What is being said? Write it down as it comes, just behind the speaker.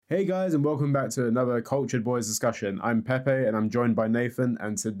Hey guys, and welcome back to another Cultured Boys discussion. I'm Pepe, and I'm joined by Nathan.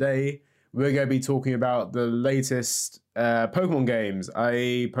 And today we're going to be talking about the latest Pokemon games,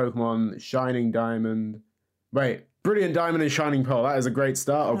 i.e., Pokemon Shining Diamond. Wait, Brilliant Diamond and Shining Pearl. That is a great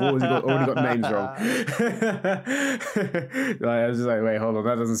start. I've already got names wrong. I was just like, wait, hold on,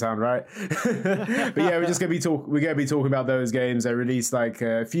 that doesn't sound right. But yeah, we're going to be talking about those games. They released like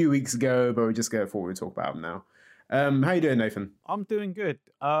a few weeks ago, but thought we'd talk about them now. How you doing, Nathan? I'm doing good.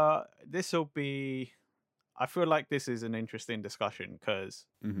 This'll be. I feel like this is an interesting discussion because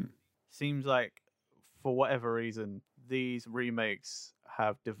seems like for whatever reason these remakes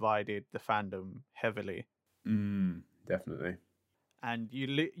have divided the fandom heavily. Definitely. And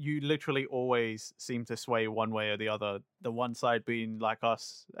you literally always seem to sway one way or the other. The one side being like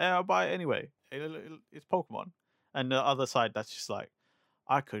us, I'll buy it anyway. It's Pokemon, and the other side that's just like,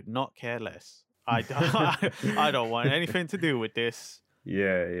 I could not care less. I don't want anything to do with this.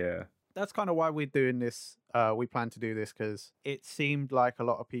 Yeah. That's kind of why we're doing this. We plan to do this because it seemed like a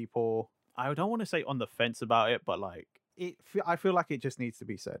lot of people, I don't want to say on the fence about it, but like I feel like it just needs to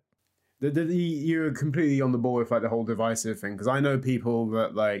be said. You're completely on the ball with like the whole divisive thing, because I know people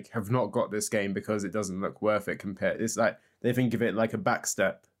that like have not got this game because it doesn't look worth it it's like they think of it like a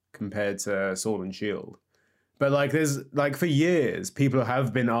backstep compared to Sword and Shield. But like there's like for years people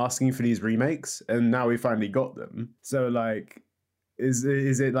have been asking for these remakes, and now we finally got them. So like is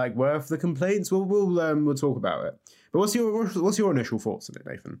it like worth the complaints? We'll talk about it. But what's your initial thoughts on it,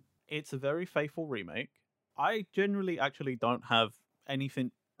 Nathan? It's a very faithful remake. I generally actually don't have anything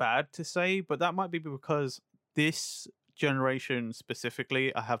bad to say, but that might be because this generation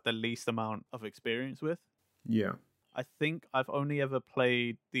specifically I have the least amount of experience with. Yeah. I think I've only ever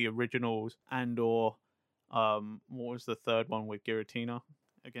played the originals and/or what was the third one with Giratina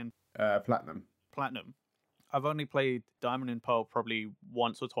again? Platinum. I've only played Diamond and Pearl probably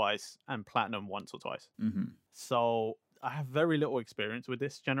once or twice, and Platinum once or twice. So I have very little experience with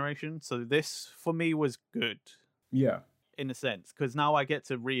this generation. So this for me was good. Yeah. In a sense, because now I get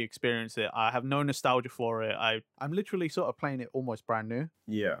to re-experience it. I have no nostalgia for it. I'm literally sort of playing it almost brand new.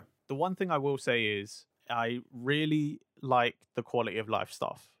 Yeah. The one thing I will say is I really like the quality of life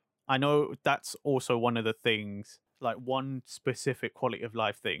stuff. I know that's also one of the things, like one specific quality of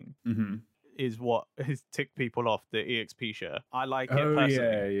life thing is what has ticked people off, the EXP share. I like it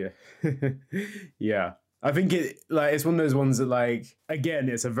personally. Yeah. Yeah. I think it's one of those ones that like, again,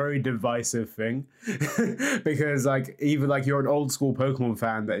 it's a very divisive thing because like even like you're an old school Pokemon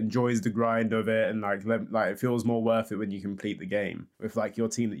fan that enjoys the grind of it, and like it feels more worth it when you complete the game with like your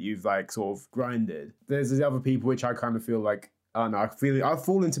team that you've like sort of grinded. There's the other people which I kind of feel like, I don't know, I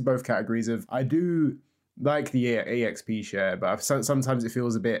fall into both categories of I do like the EXP share, but sometimes it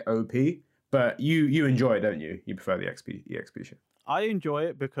feels a bit OP. But you enjoy it, don't you? You prefer the EXP share. I enjoy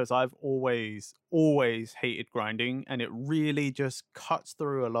it because I've always hated grinding, and it really just cuts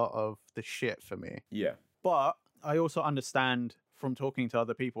through a lot of the shit for me. Yeah. But I also understand from talking to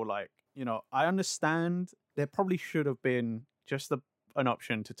other people, like, you know, I understand there probably should have been just an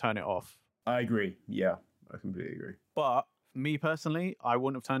option to turn it off. I agree. Yeah, I completely agree. But me personally, I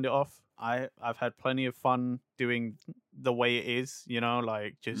wouldn't have turned it off. I've had plenty of fun doing the way it is, you know,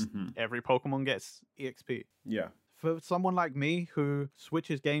 like just every Pokemon gets EXP. Yeah. For someone like me who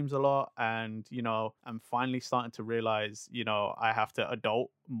switches games a lot, and, you know, I'm finally starting to realize, you know, I have to adult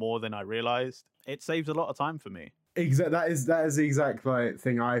more than I realized, it saves a lot of time for me. Exactly. That is the exact like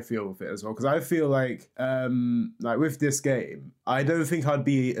thing I feel with it as well, because I feel like with this game, I don't think I'd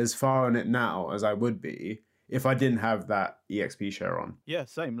be as far on it now as I would be if I didn't have that EXP share on. Yeah,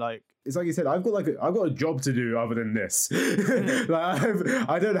 same. Like, it's like you said, I've got a job to do other than this. Like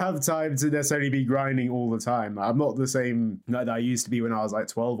I don't have time to necessarily be grinding all the time. I'm not the same that I used to be when I was like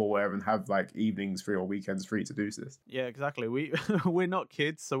 12 or whatever, and have like evenings free or weekends free to do this. Yeah, exactly. We're not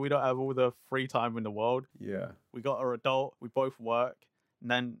kids, so we don't have all the free time in the world. Yeah. We got our adult. We both work. And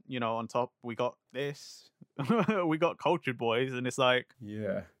then, you know, on top, we got this. We got Cultured Boys. And it's like,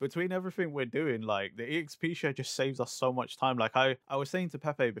 yeah, between everything we're doing, like, the EXP share just saves us so much time. Like, I was saying to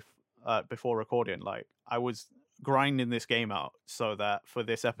Pepe before recording, like, I was grinding this game out so that for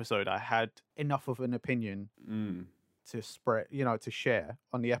this episode, I had enough of an opinion to spread, you know, to share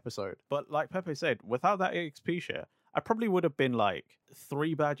on the episode. But like Pepe said, without that EXP share, I probably would have been like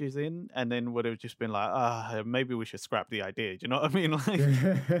 3 badges in, and then would have just been like, maybe we should scrap the idea. Do you know what I mean?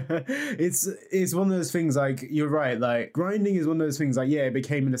 Like, it's one of those things, like, you're right, like grinding is one of those things, like, yeah, it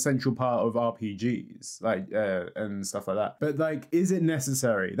became an essential part of RPGs, like and stuff like that, but like, is it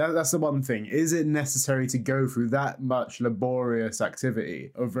necessary? That's the one thing. Is it necessary to go through that much laborious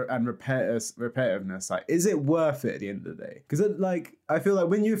activity and repetitiveness? Like, is it worth it at the end of the day? Because like, I feel like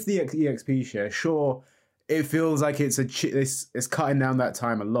when you have the EXP share, sure, it feels like it's cutting down that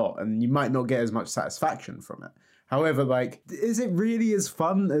time a lot, and you might not get as much satisfaction from it. However, like, is it really as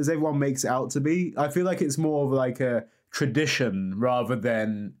fun as everyone makes it out to be? I feel like it's more of like a tradition rather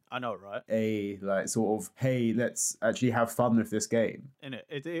than, I know, right? A like sort of, hey, let's actually have fun with this game. And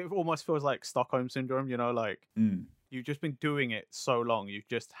it almost feels like Stockholm syndrome, you know, like you've just been doing it so long, you've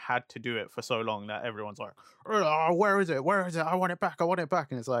just had to do it for so long that everyone's like, oh, where is it? Where is it? I want it back. I want it back.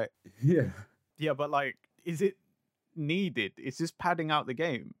 And it's like, yeah, but like, is it needed? It's just padding out the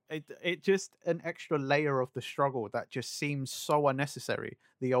game. It just an extra layer of the struggle that just seems so unnecessary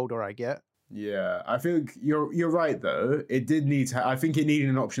the older I get. Yeah, I think you're right though. It did need to. I think it needed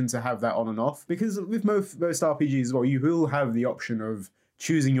an option to have that on and off, because with most RPGs as well, you will have the option of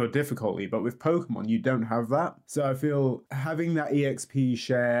choosing your difficulty, but with Pokemon you don't have that. So I feel having that EXP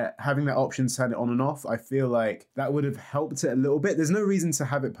share, having that option to turn it on and off, I feel like that would have helped it a little bit. There's no reason to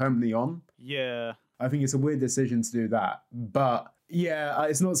have it permanently on. Yeah, I think it's a weird decision to do that, but yeah,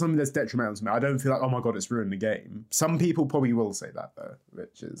 it's not something that's detrimental to me. I don't feel like, oh my god, it's ruined the game. Some people probably will say that though,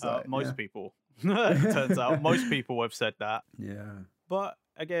 which is most people. It turns out most people have said that. Yeah, but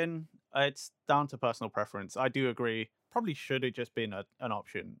again, it's down to personal preference. I do agree. Probably should have just been an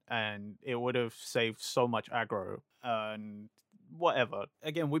option, and it would have saved so much aggro and whatever.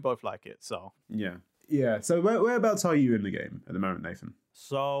 Again, we both like it, so yeah. So whereabouts are you in the game at the moment, Nathan?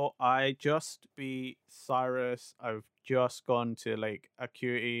 So I just beat Cyrus. I've just gone to Lake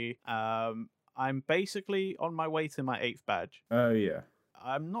Acuity. I'm basically on my way to my 8th badge. Oh yeah.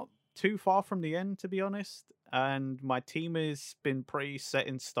 I'm not too far from the end, to be honest, and my team has been pretty set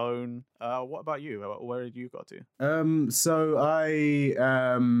in stone. What about you? Where did you got to? So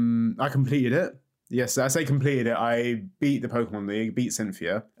I completed it. Yes, I say completed it. I beat the Pokemon League, beat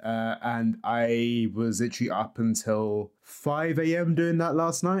Cynthia, and I was literally up until 5 a.m. doing that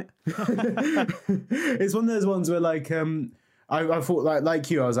last night. It's one of those ones where, like, I thought,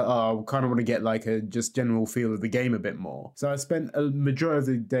 like you, I was like, oh, I kind of want to get like a just general feel of the game a bit more. So I spent a majority of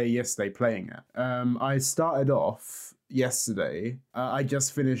the day yesterday playing it. I started off yesterday. I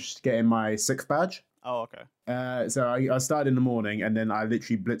just finished getting my 6th badge. Oh, okay. So I started in the morning, and then I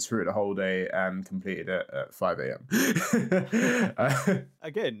literally blitzed through it the whole day and completed it at 5 a.m.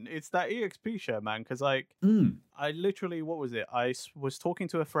 Again, it's that EXP share, man, because like I literally, what was it? I was talking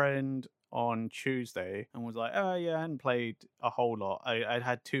to a friend on Tuesday and was like, oh yeah, I hadn't played a whole lot. I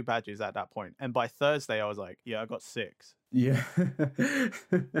had 2 badges at that point, and by Thursday I was like, yeah, I got 6. Yeah.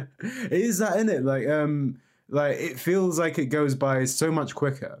 It is that, isn't it? Like it feels like it goes by so much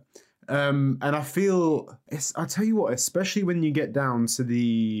quicker. And I feel I'll tell you what, especially when you get down to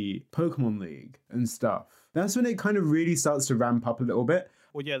the Pokemon League and stuff, that's when it kind of really starts to ramp up a little bit.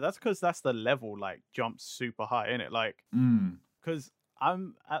 Well, yeah, that's because that's the level like jumps super high, isn't it? Like, because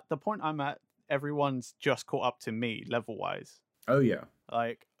I'm at the point I'm at, everyone's just caught up to me level wise. Oh yeah.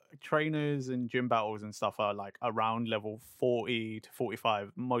 Like trainers and gym battles and stuff are like around level 40 to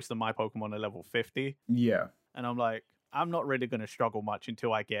 45. Most of my Pokemon are level 50. Yeah. And I'm like, I'm not really going to struggle much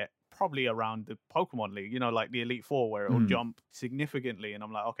until I get probably around the Pokemon League, you know, like the Elite Four, where it will jump significantly. And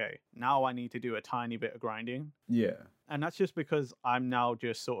I'm like, okay, now I need to do a tiny bit of grinding. Yeah. And that's just because I'm now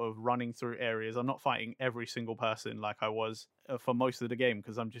just sort of running through areas. I'm not fighting every single person like I was for most of the game,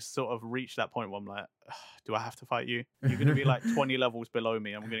 because I'm just sort of reached that point where I'm like, do I have to fight you? You're going to be like 20 levevels below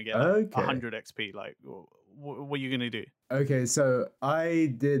me. I'm going to get like 100 XP. Like, what are you going to do? Okay, so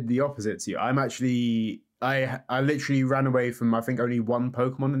I did the opposite to you. I'm actually... I literally ran away from, I think, only one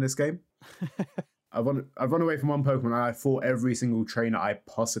Pokemon in this game. I've run away from one Pokemon, and I fought every single trainer I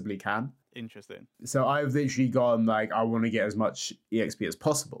possibly can. Interesting. So I've literally gone, like, I want to get as much EXP as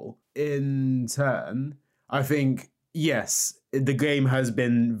possible. In turn, I think, yes, the game has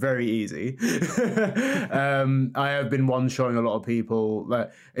been very easy. I have been one-shotting a lot of people.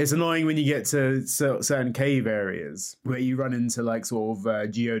 Like, it's annoying when you get to certain cave areas where you run into, like, sort of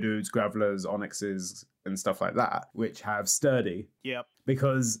Geodudes, Gravelers, Onyxes, and stuff like that, which have sturdy. Yep.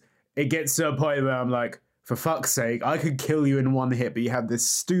 Because it gets to a point where I'm like, for fuck's sake, I could kill you in one hit, but you have this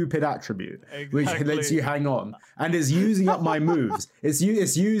stupid attribute which lets you hang on, and is using up my moves. It's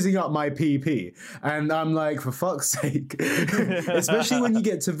using up my PP, and I'm like, for fuck's sake. Especially when you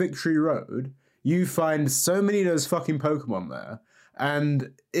get to Victory Road, you find so many of those fucking Pokemon there.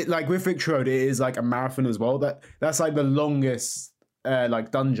 And it like with Victory Road, it is like a marathon as well. That's like the longest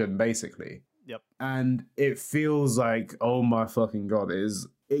like dungeon basically. Yep. And it feels like, oh my fucking god,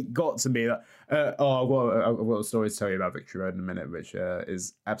 it got to me that I've got a story to tell you about Victory Road in a minute, which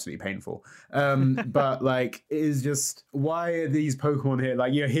is absolutely painful. But like, it is just, why are these Pokemon here?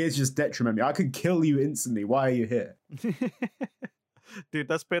 Like, you're here to just detriment me. I could kill you instantly. Why are you here? Dude,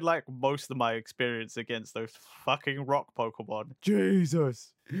 that's been like most of my experience against those fucking rock Pokemon.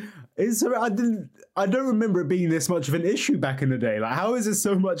 Jesus. I don't remember it being this much of an issue back in the day. Like, how is it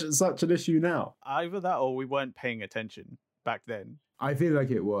such an issue now? Either that or we weren't paying attention back then. I feel like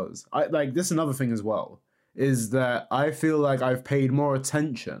it was. This is another thing as well, is that I feel like I've paid more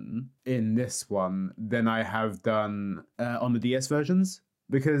attention in this one than I have done on the DS versions.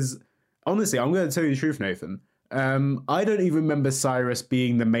 Because honestly, I'm going to tell you the truth, Nathan. I don't even remember Cyrus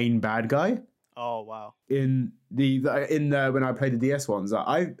being the main bad guy. Oh wow! In when I played the DS ones,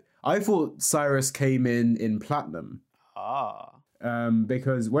 I thought Cyrus came in Platinum. Ah.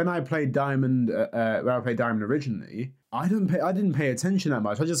 Because when I played Diamond, originally, I didn't pay attention that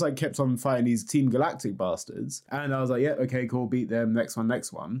much. I just like kept on fighting these Team Galactic bastards, and I was like, yeah, okay, cool, beat them. Next one. And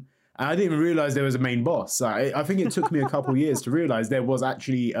I didn't even realize there was a main boss. I think it took me a couple years to realize there was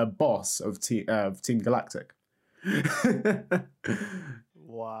actually a boss of Team Galactic.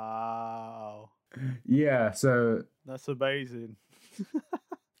 Wow. Yeah, so that's amazing.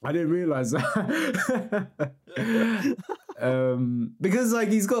 I didn't realize that. Because like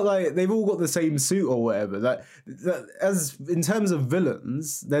he's got like they've all got the same suit or whatever. That as in terms of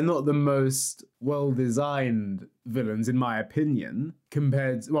villains, they're not the most well designed villains in my opinion.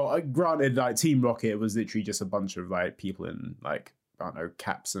 Granted, like Team Rocket was literally just a bunch of like people in like I don't know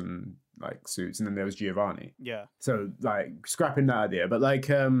caps and like suits, and then there was Giovanni. Yeah. So like scrapping that idea, but like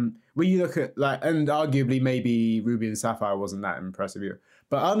when you look at like, and arguably maybe Ruby and Sapphire wasn't that impressive either.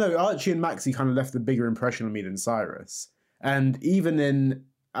 But I don't know, Archie and Maxie kind of left a bigger impression on me than Cyrus. And even in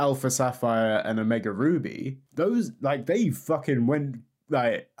Alpha Sapphire and Omega Ruby, those like they fucking went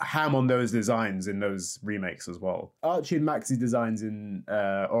like ham on those designs in those remakes as well. Archie and Maxie designs in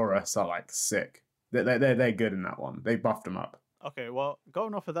Oris are like sick. They're good in that one. They buffed them up. Okay, well,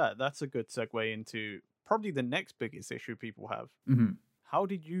 going off of that, that's a good segue into probably the next biggest issue people have. Mm-hmm. How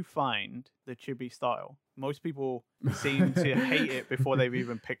did you find the chibi style? Most people seem to hate it before they've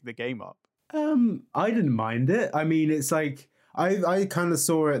even picked the game up. I didn't mind it. I mean, it's like I kind of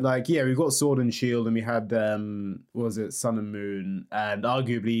saw it like, yeah, we've got Sword and Shield and we had was it Sun and Moon and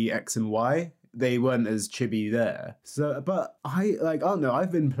arguably X and Y. They weren't as chibi there. So, but I don't know.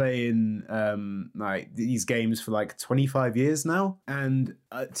 I've been playing like these games for like 25 years now, and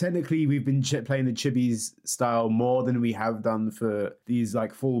technically we've been playing the chibi's style more than we have done for these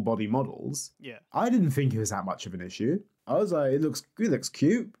like full body models. Yeah, I didn't think it was that much of an issue. I was like, it looks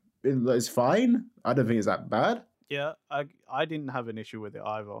cute. It's fine. I don't think it's that bad. Yeah, I didn't have an issue with it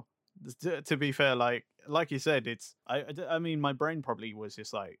either. To be fair, like you said, it's I mean, my brain probably was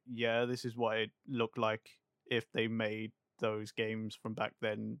just like, yeah, this is what it looked like if they made those games from back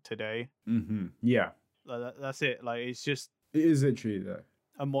then today. Mm-hmm. Yeah, that's it. Like it is literally though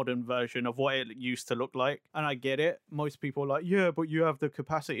a modern version of what it used to look like. And I get it. Most people are like, yeah, but you have the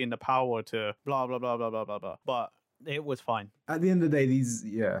capacity and the power to blah blah blah blah blah blah blah. But it was fine. At the end of the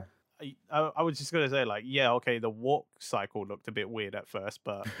day, I was just gonna say, like, yeah, okay, the walk cycle looked a bit weird at first,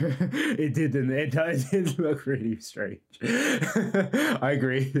 but it didn't. It did look really strange. I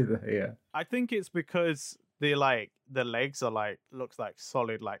agree. Yeah, I think it's because the legs are like looks like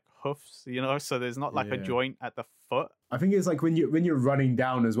solid like hoofs, you know. So there's not like a joint at the foot. I think it's like when you're running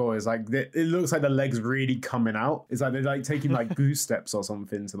down as well. It's like it looks like the legs really coming out. It's like they're like taking like goose steps or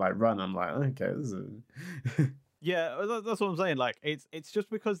something to like run. I'm like, okay, this is. Yeah, that's what I'm saying. Like, it's just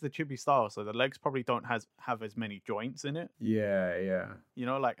because the chibi style, so the legs probably don't have as many joints in it. Yeah, yeah. You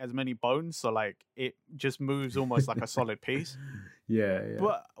know, like as many bones, so like it just moves almost like a solid piece. Yeah, yeah.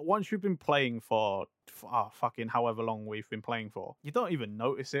 But once you've been playing for fucking however long we've been playing for, you don't even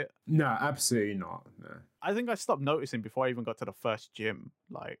notice it. No, absolutely not. No. I think I stopped noticing before I even got to the first gym.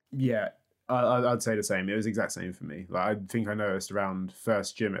 Like, yeah. I'd say the same. It was the exact same for me. Like I think I noticed around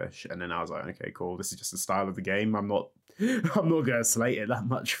first gymish, and then I was like, okay, cool. This is just the style of the game. I'm not gonna slate it that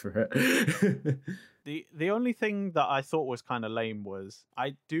much for it. The only thing that I thought was kind of lame was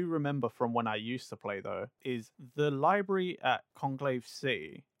I do remember from when I used to play though is the library at Conclave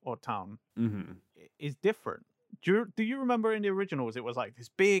City or town is different. Do you remember in the originals it was like this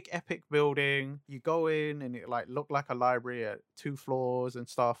big epic building? You go in and it like looked like a library at 2 floors and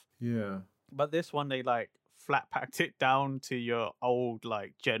stuff. Yeah. But this one, they like flat packed it down to your old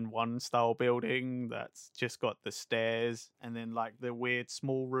like Gen 1 style building that's just got the stairs and then like the weird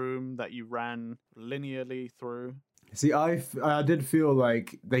small room that you ran linearly through. See, I did feel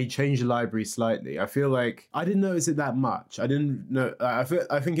like they changed the library slightly. I feel like I didn't notice it that much. I didn't know. I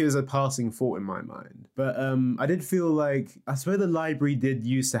think it was a passing thought in my mind. But I did feel like I swear the library did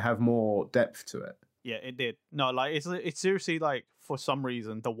used to have more depth to it. Yeah, it did. No, like it's seriously like for some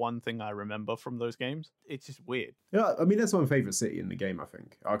reason the one thing I remember from those games. It's just weird. Yeah, I mean that's my favorite city in the game. I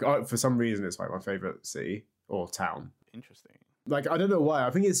think for some reason it's like my favorite city or town. Interesting. Like I don't know why.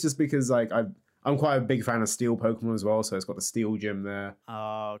 I think it's just because like I'm quite a big fan of Steel Pokemon as well, so it's got the Steel Gym there.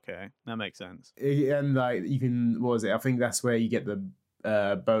 Oh, okay. That makes sense. And like you can, what was it? I think that's where you get the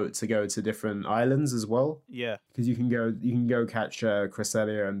boat to go to different islands as well. Yeah. Because you can go catch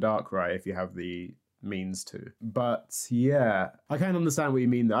Cresselia and Darkrai if you have the means to. But yeah, I can understand what you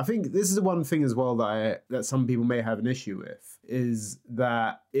mean. I think this is the one thing as well that some people may have an issue with is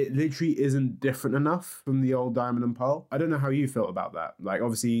that it literally isn't different enough from the old Diamond and Pearl. I don't know how you felt about that. Like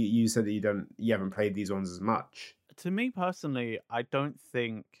obviously you said that you haven't played these ones as much. To me personally, I don't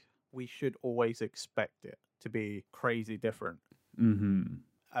think we should always expect it to be crazy different. Mm-hmm.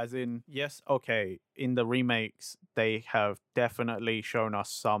 As in, yes, okay, in the remakes, they have definitely shown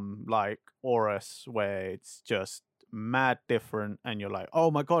us some like Aurus where it's just mad different and you're like, oh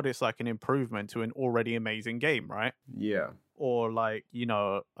my god, it's like an improvement to an already amazing game, right? Yeah. Or like,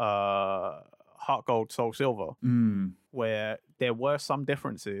 Heart Gold, Soul Silver, where there were some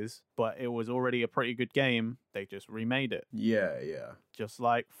differences, but it was already a pretty good game. They just remade it. Yeah, yeah. Just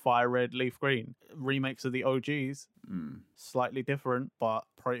like Fire Red, Leaf Green. Remakes of the OGs, slightly different, but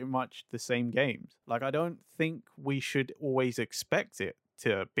pretty much the same games. Like, I don't think we should always expect it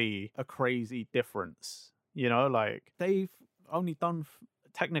to be a crazy difference. You know, like, they've only done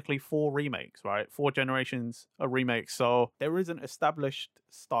technically 4 remakes, right? 4 generations of remakes. So there isn't established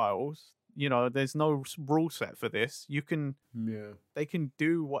styles. You know, there's no rule set for this. They can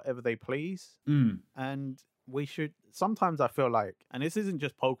do whatever they please. And we should, sometimes I feel like, and this isn't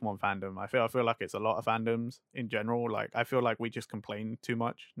just Pokemon fandom, I feel like it's a lot of fandoms in general. Like, I feel like we just complain too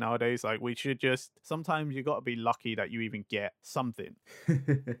much nowadays. Like, we should just, sometimes you got to be lucky that you even get something.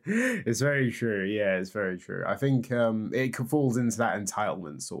 It's very true. Yeah, it's very true. I think it falls into that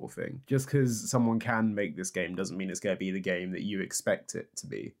entitlement sort of thing. Just because someone can make this game doesn't mean it's going to be the game that you expect it to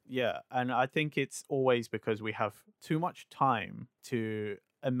be. Yeah, and I think it's always because we have too much time to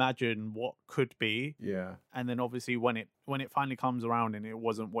imagine what could be. Yeah. And then obviously when it finally comes around and it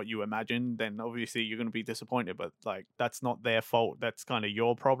wasn't what you imagined, then obviously you're going to be disappointed, but like that's not their fault. That's kind of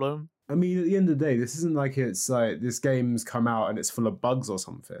your problem. I mean, at the end of the day, this isn't like it's like this game's come out and it's full of bugs or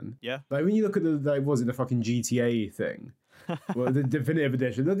something. Yeah. Like when you look at the fucking GTA thing. Well, the definitive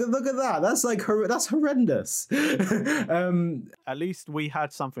edition. Look at that. That's like that's horrendous. At least we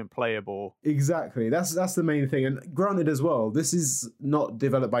had something playable. Exactly. That's the main thing. And granted, as well, this is not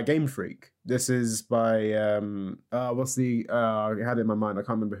developed by Game Freak. This is by what's the I had it in my mind. I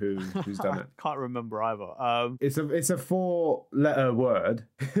can't remember who's done it. Can't remember either. It's a 4-letter word,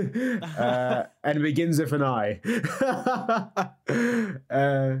 and it begins with an I.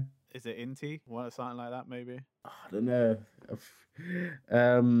 Is it Inti? Something like that, maybe. I don't know.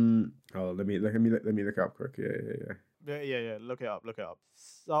 Let me look up quick. Yeah. Look it up.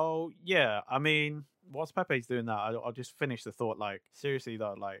 So yeah, I mean, whilst Pepe's doing that, I'll just finish the thought. Like, seriously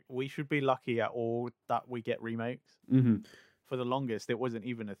though, like we should be lucky at all that we get remakes. Mm-hmm. For the longest, it wasn't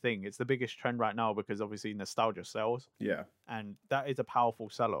even a thing. It's the biggest trend right now because obviously nostalgia sells. Yeah. And that is a powerful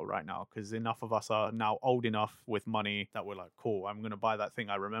seller right now because enough of us are now old enough with money that we're like, cool, I'm going to buy that thing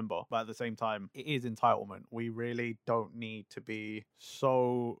I remember. But at the same time, it is entitlement. We really don't need to be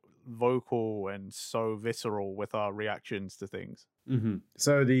so vocal and so visceral with our reactions to things. Mm-hmm.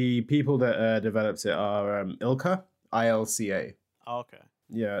 So the people that developed it are Ilka, ILCA. Oh, okay.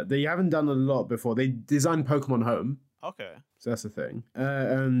 Yeah, they haven't done a lot before. They designed Pokemon Home. Okay. So that's the thing.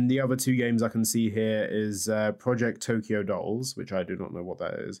 And the other 2 games I can see here is Project Tokyo Dolls, which I do not know what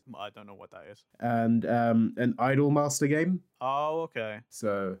that is. I don't know what that is. And an Idol Master game. Oh, okay.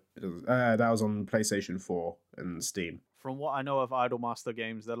 So that was on PlayStation 4 and Steam. From what I know of Idolmaster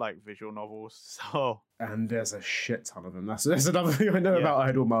games, they're like visual novels. So and there's a shit ton of them. That's another thing I know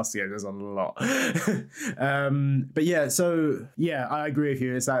about Idolmaster games. There's a lot. But yeah, so yeah, I agree with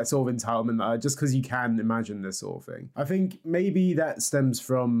you. It's that sort of entitlement, just because you can imagine this sort of thing. I think maybe that stems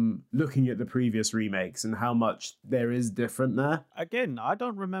from looking at the previous remakes and how much there is different there. Again, I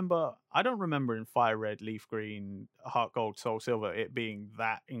don't remember in Fire Red, Leaf Green, Heart Gold, Soul Silver it being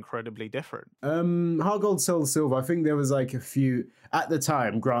that incredibly different. Heart Gold, Soul Silver, I think there was like a few at the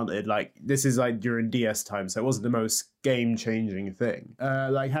time, granted, like this is like during DS 3DS time, so it wasn't the most game-changing thing.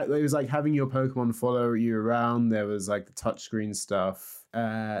 It was like having your Pokemon follow you around. There was like the touchscreen stuff.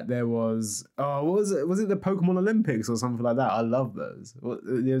 There was what was it? Was it the Pokemon Olympics or something like that? I love those.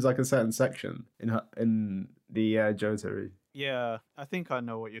 There was like a certain section in the Johto Yeah, I think I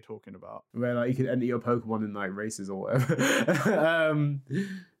know what you're talking about. where like you could enter your Pokemon in like races or whatever.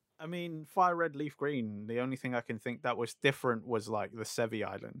 I mean, Fire Red, Leaf Green, the only thing I can think that was different was like the Sevi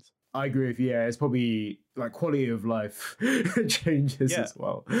Islands. I agree with you. Yeah, it's probably like quality of life changes Yeah. as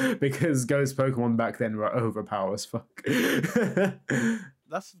well because Ghost Pokemon back then were overpowered as fuck.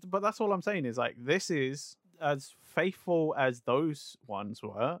 That's all I'm saying is like this is as faithful as those ones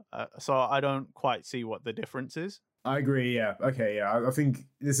were. So I don't quite see what the difference is. I agree. Yeah. Okay. Yeah. I think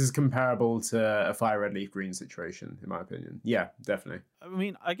this is comparable to a Fire Red Leaf Green situation, in my opinion. Yeah, definitely. I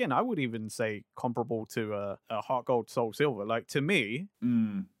mean, again, I would even say comparable to a Heart Gold, Soul Silver. Like to me,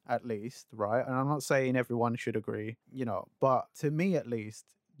 at least, right? And I'm not saying everyone should agree, but to me at least,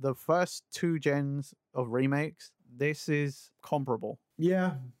 the first 2 gens of remakes, this is comparable.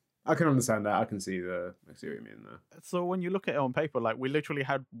 Yeah, I can understand that. I see what you mean there. So when you look at it on paper, like we literally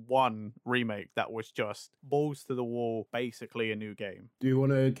had one remake that was just balls to the wall, basically a new game. Do you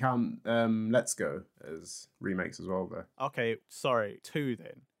want to count Let's Go as remakes as well, though? Okay, sorry, 2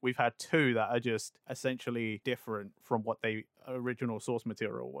 then. We've had 2 that are just essentially different from what the original source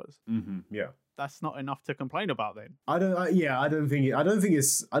material was. Yeah. That's not enough to complain about then. I don't think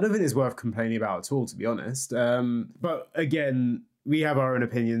it's worth complaining about at all, to be honest. But again, we have our own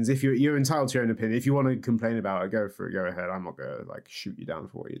opinions. If you're entitled to your own opinion, if you want to complain about it, go for it. Go ahead. I'm not gonna like shoot you down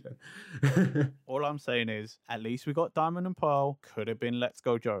for what you did. All I'm saying is, at least we got Diamond and Pearl. Could have been Let's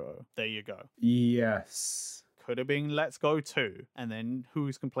Go Johto. There you go. Yes. Could have been Let's Go 2. And then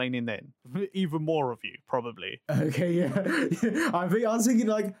who's complaining then? Even more of you, probably. Okay, yeah. I was thinking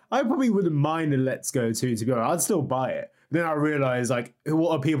like I probably wouldn't mind a Let's Go 2, to be honest. I'd still buy it. Then I realized like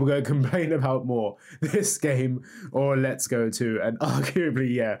what are people going to complain about more, this game or Let's Go 2? And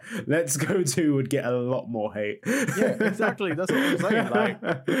arguably, yeah, Let's Go 2 would get a lot more hate. Yeah, exactly. That's what I'm saying. Like,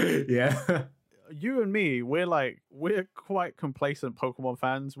 yeah. You and me, we're quite complacent Pokemon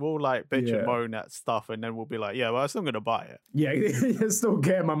fans. We'll like bitch and moan at stuff, and then we'll be like, "Yeah, well, I'm still gonna buy it." Yeah, you're still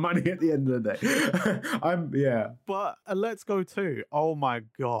getting my money at the end of the day. But Let's Go 2. Oh my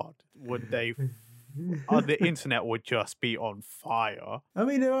god, would they? The internet would just be on fire. I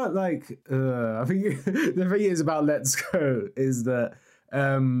mean, there aren't like. I think the thing is about Let's Go is that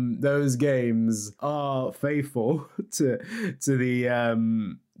those games are faithful to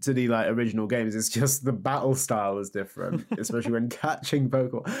the like original games. It's just the battle style is different, especially when catching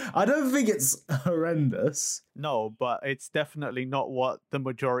Pokemon. I don't think it's horrendous. No, but it's definitely not what the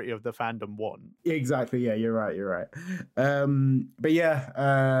majority of the fandom want. Exactly. Yeah, you're right. But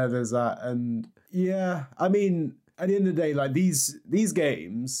yeah, there's that, and yeah, I mean, at the end of the day, like these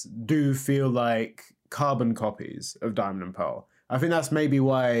games do feel like carbon copies of Diamond and Pearl. I think that's maybe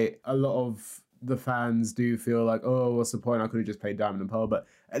why a lot of the fans do feel like, oh, what's the point? I could have just played Diamond and Pearl. But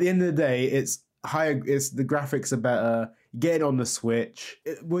at the end of the day, it's higher. It's the graphics are better. Get it on the Switch.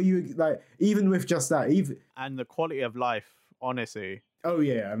 Even with just that, and the quality of life, honestly. Oh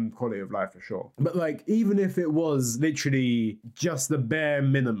yeah, and quality of life for sure. But like, even if it was literally just the bare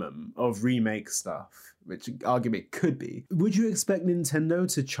minimum of remake stuff, which arguably could be, would you expect Nintendo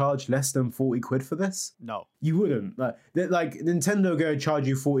to charge less than 40 quid for this? No, you wouldn't. Like Nintendo go charge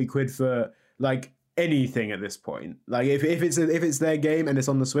you 40 quid for like anything at this point. Like if it's their game and it's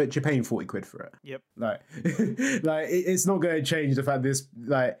on the Switch, you're paying 40 quid for it. Yep. Like it's not going to change the fact this,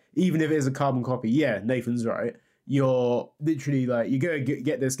 like, even if it is a carbon copy. Yeah, Nathan's right. You're literally like, you're going to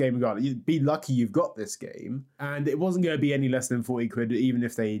get this game and go, you'd be lucky you've got this game, and it wasn't going to be any less than 40 quid even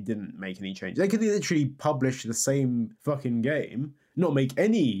if they didn't make any change. They could literally publish the same fucking game, not make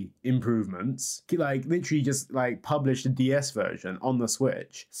any improvements, like literally just like publish the DS version on the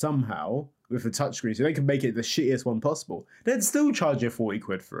Switch somehow with a touchscreen, so they could make it the shittiest one possible. They'd still charge you 40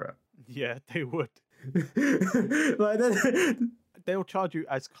 quid for it. Yeah, they would. Like they'll charge you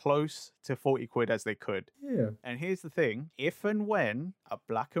as close to 40 quid as they could. Yeah. And here's the thing, if and when a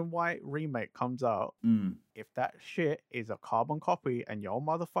black and white remake comes out, if that shit is a carbon copy and your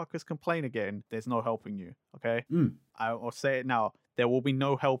motherfuckers complain again, there's no helping you, okay? I'll say it now, there will be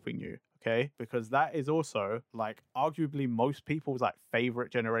no helping you, okay? Because that is also like arguably most people's like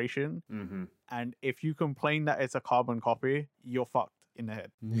favorite generation. And if you complain that it's a carbon copy, you're fucked. in the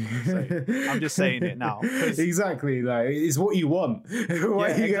head. I'm just saying it now. Exactly, like it's what you want.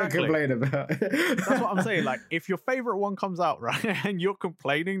 What are you gonna complain about? That's what I'm saying. Like, if your favorite one comes out, right, and you're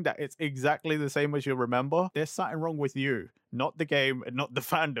complaining that it's exactly the same as you remember, there's something wrong with you. Not the game and not the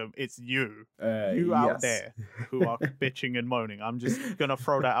fandom. It's you. You out there who are bitching and moaning. I'm just gonna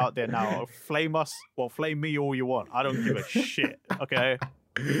throw that out there now. Flame us, well, flame me all you want. I don't give a shit. Okay.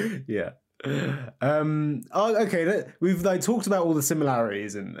 Yeah. Okay, we've like talked about all the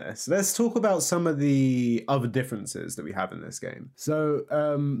similarities in this. Let's talk about some of the other differences that we have in this game. So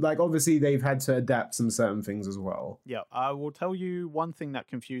like obviously they've had to adapt some certain things as well. Yeah, I will tell you one thing that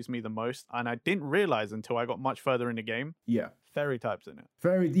confused me the most, and I didn't realize until I got much further in the game. Yeah. Fairy types in it.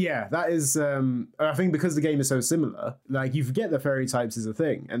 That is I think because the game is so similar, like you forget that fairy types is a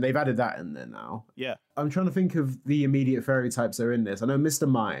thing, and they've added that in there now. Yeah. I'm trying to think of the immediate fairy types that are in this. I know Mr.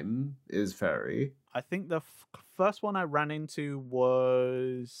 Mime is fairy. I think the first one I ran into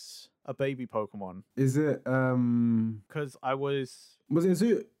was a baby Pokemon. Is it because I was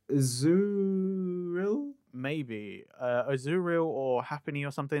it Azurill? Maybe Azurill or Happiny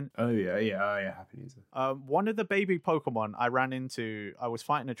or something. Oh yeah, Happiny. One of the baby Pokemon I ran into, I was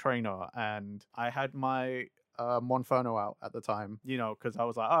fighting a trainer and I had my Monferno out at the time, you know, because I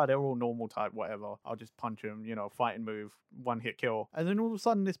was like, they're all normal type, whatever. I'll just punch him, you know, fighting move, one hit kill. And then all of a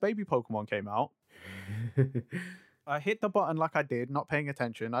sudden this baby Pokemon came out. I hit the button like I did, not paying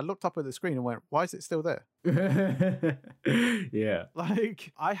attention. I looked up at the screen and went, why is it still there? Yeah.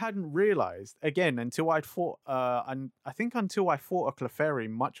 Like, I hadn't realized, again, until I'd fought, and I think until I fought a Clefairy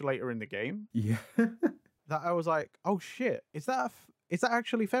much later in the game. Yeah. That I was like, oh shit, is that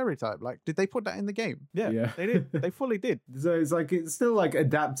actually fairy type? Like, did they put that in the game? Yeah. They did. They fully did. So it's like, it's still like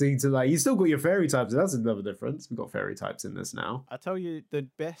adapting to like, you still got your fairy types. That's another difference. We've got fairy types in this now. I tell you, the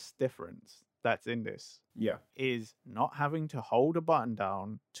best difference that's in this is not having to hold a button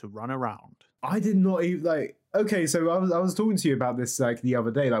down to run around. I did not even like, okay, so I was talking to you about this like the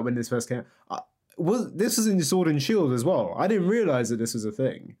other day, like when this first came out. This was in Sword and Shield as well. I didn't realize that this was a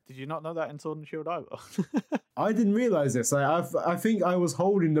thing. Did you not know that in Sword and Shield either? I didn't realize this. I think I was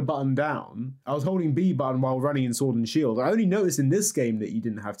holding the button down. I was holding B button while running in Sword and Shield. I only noticed in this game that you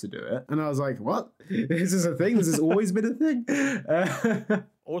didn't have to do it. And I was like, what? This is a thing? This has always been a thing?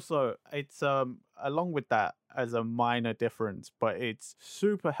 Also, it's along with that as a minor difference, but it's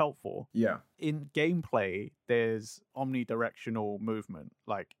super helpful. Yeah. In gameplay, there's omnidirectional movement,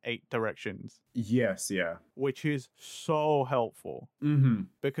 like 8 directions. Yes, yeah. Which is so helpful. Mm-hmm.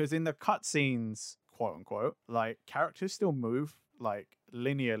 Because in the cutscenes, quote unquote, like characters still move like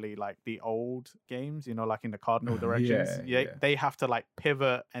linearly like the old games, you know, like in the cardinal directions. They have to like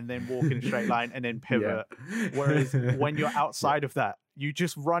pivot and then walk in a straight line and then pivot. Whereas when you're outside of that, you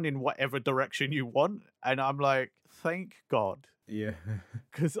just run in whatever direction you want. And I'm like, thank God. Yeah.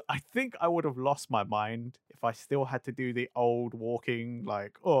 Because I think I would have lost my mind if I still had to do the old walking,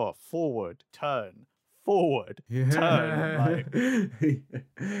 like, forward, turn, forward, turn.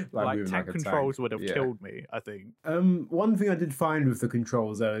 Like tank controls would have killed me, I think. One thing I did find with the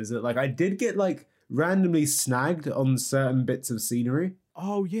controls, though, is that like I did get like randomly snagged on certain bits of scenery.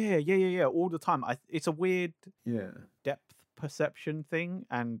 Oh, yeah, all the time. It's a weird depth perception thing,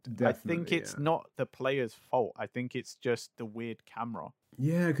 and I think it's not the player's fault. I think it's just the weird camera.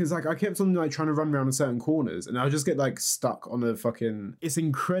 Yeah, because like I kept on like trying to run around in certain corners, and I would just get like stuck on a fucking. It's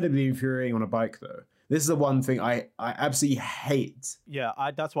incredibly infuriating on a bike, though. This is the one thing I absolutely hate. Yeah,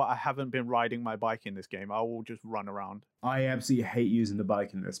 that's why I haven't been riding my bike in this game. I will just run around. I absolutely hate using the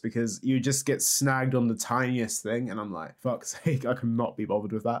bike in this because you just get snagged on the tiniest thing, and I'm like, fuck's sake, I cannot be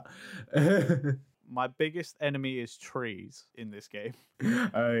bothered with that. My biggest enemy is trees in this game.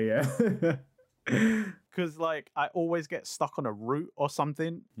 Oh, yeah. Because, like, I always get stuck on a root or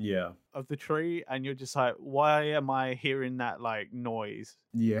something of the tree, and you're just like, why am I hearing that, like, noise?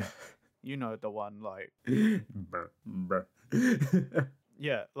 Yeah. You know the one, like... Brr.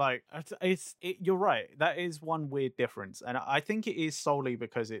 Yeah, like, you're right. That is one weird difference. And I think it is solely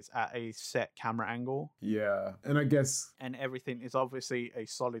because it's at a set camera angle. Yeah, and I guess... And everything is obviously a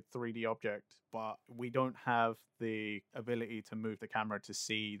solid 3D object, but we don't have the ability to move the camera to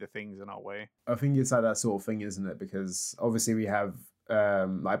see the things in our way. I think it's like that sort of thing, isn't it? Because obviously we have...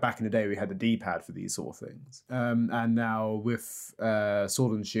 like back in the day, we had the D-pad for these sort of things. And now with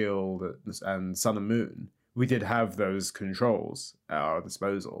Sword and Shield and Sun and Moon... we did have those controls at our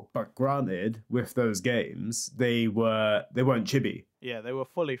disposal. But granted, with those games, they weren't chibi. Yeah, they were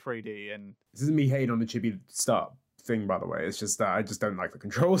fully 3D. And this isn't me hating on the chibi start thing, by the way. It's just that I just don't like the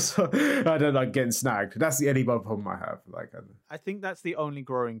controls. I don't like getting snagged. That's the only problem I have. Like, I think that's the only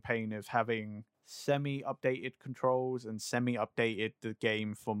growing pain of having semi-updated controls and semi-updated the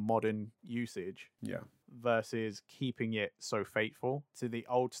game for modern usage Yeah. versus keeping it so faithful to the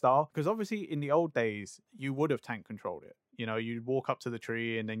old style. Because obviously in the old days, you would have tank controlled it. You know, you'd walk up to the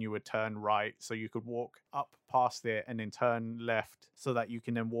tree and then you would turn right so you could walk up past it and then turn left so that you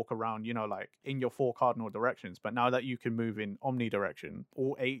can then walk around, you know, like in your 4 cardinal directions. But now that you can move in omnidirection,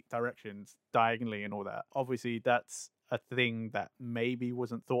 all 8 directions diagonally and all that, obviously that's a thing that maybe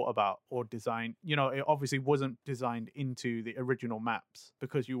wasn't thought about or designed. You know, it obviously wasn't designed into the original maps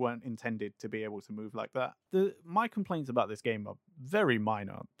because you weren't intended to be able to move like that. My complaints about this game are very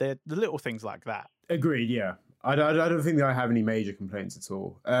minor. They're the little things like that. Agreed, yeah. I don't think that I have any major complaints at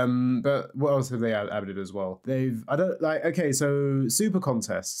all. But what else have they added as well? So super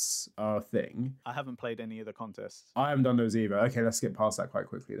contests are a thing. I haven't played any of the contests. I haven't done those either. Okay, let's skip past that quite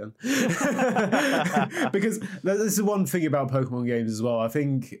quickly then. Because this is one thing about Pokemon games as well. I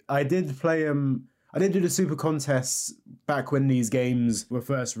think I did play I did do the super contests back when these games were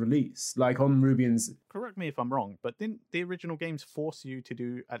first released, like on Ruby and... Correct me if I'm wrong, but didn't the original games force you to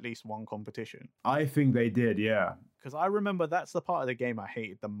do at least one competition? I think they did, yeah. Because I remember that's the part of the game I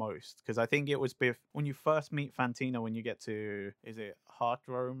hated the most. Because I think it was when you first meet Fantina, when you get to, is it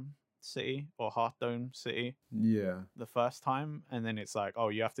Heartdome City or Heartdome City? Yeah. The first time, and then it's like, oh,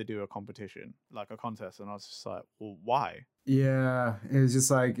 you have to do a competition, like a contest. And I was just like, well, why? Yeah, it was just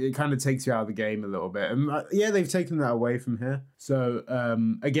like, it kind of takes you out of the game a little bit. And yeah, they've taken that away from here. So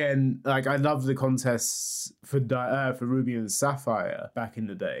again, like I love the contests for Ruby and Sapphire back in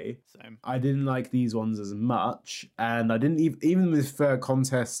the day. Same. I didn't like these ones as much, and I didn't even with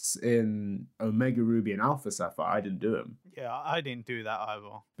contests in Omega Ruby and Alpha Sapphire, I didn't do them. Yeah, I didn't do that either.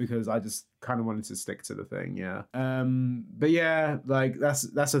 Because I just kind of wanted to stick to the thing, yeah. But yeah, like that's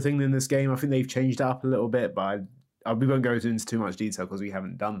the thing in this game. I think they've changed it up a little bit, but we won't go into too much detail because we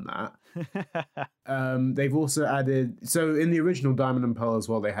haven't done that. They've also added, so in the original Diamond and Pearl as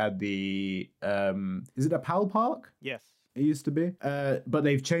well, they had the is it a Pal Park? Yes. It used to be, but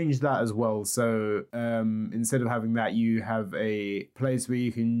they've changed that as well. So instead of having that, you have a place where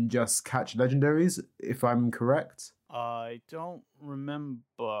you can just catch legendaries, if I'm correct. I don't remember.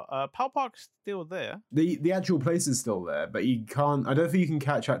 Pal Park's still there. The actual place is still there, but you can't. I don't think you can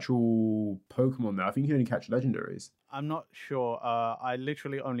catch actual Pokemon there. I think you can only catch legendaries. I'm not sure. I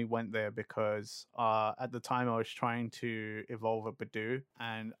literally only went there because at the time I was trying to evolve a Badoo,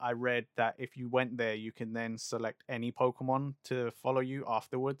 and I read that if you went there, you can then select any Pokemon to follow you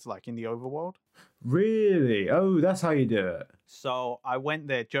afterwards, like in the overworld. Really? Oh, that's how you do it. So I went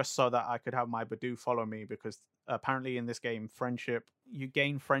there just so that I could have my Badoo follow me, because apparently in this game, you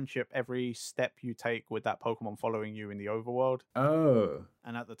gain friendship every step you take with that Pokemon following you in the overworld. Oh.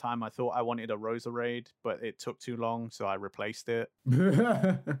 And at the time I thought I wanted a Roserade, but it took too long, so I replaced it.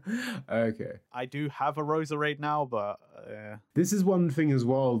 Okay. I do have a Roserade now, but this is one thing as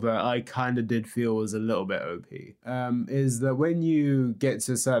well that I kind of did feel was a little bit OP. Is that when you get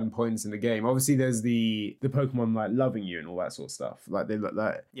to certain points in the game, obviously there's the Pokemon like loving you and all that sort of stuff, like they look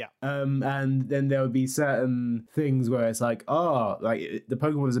like. Yeah. And then there would be certain things where it's like, like the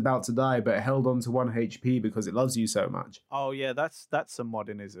Pokemon is about to die, but it held on to 1 HP because it loves you so much. Oh yeah, that's some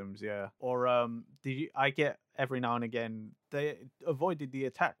modernisms, yeah. Or I get every now and again they avoided the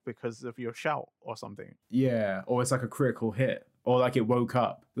attack because of your shout or something. Yeah, or it's like a critical hit, or like it woke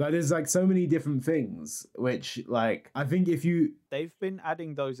up. Like there's like so many different things, which like I think they've been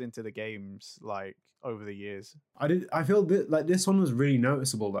adding those into the games like over the years. I feel like this one was really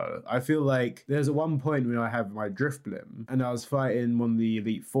noticeable though. I feel like there's at one point when I have my Drifblim and I was fighting one of the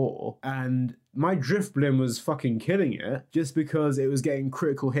Elite Four, and my Drifblim was fucking killing it just because it was getting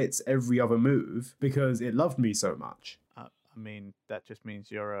critical hits every other move because it loved me so much. I mean, that just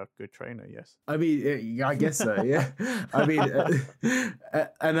means you're a good trainer, yes. I mean, I guess so, yeah. I mean,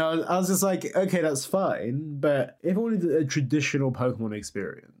 and I was just like, okay, that's fine, but if I wanted a traditional Pokemon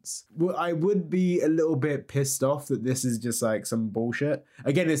experience, I would be a little bit pissed off that this is just like some bullshit.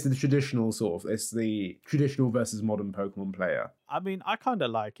 Again, it's the traditional it's the traditional versus modern Pokemon player. I mean, I kind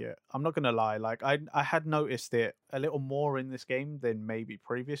of like it. I'm not going to lie. Like, I had noticed it a little more in this game than maybe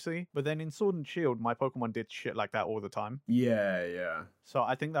previously. But then in Sword and Shield, my Pokemon did shit like that all the time. Yeah, yeah. So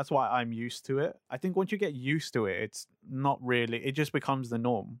I think that's why I'm used to it. I think once you get used to it, it's not really, it just becomes the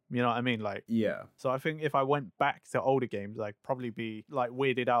norm. You know what I mean? Like, yeah. So I think if I went back to older games, I'd probably be like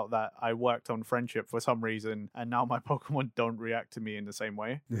weirded out that I worked on friendship for some reason and now my Pokemon don't react to me in the same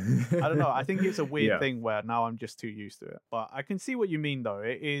way. I don't know. I think it's a weird thing where now I'm just too used to it. But I can see what you mean though.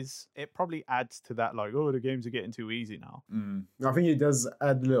 It probably adds to that, like, oh, the games are getting too easy now. I think it does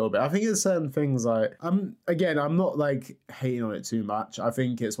add a little bit. I think there's certain things like I'm not like hating on it too much. I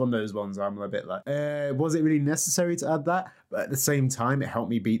think it's one of those ones I'm a bit like, was it really necessary to add that? But at the same time, it helped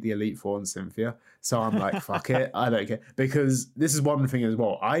me beat the Elite Four and Cynthia. So I'm like, fuck it, I don't care. Because this is one thing as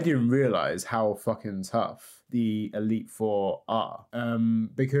well. I didn't realize how fucking tough the Elite Four are.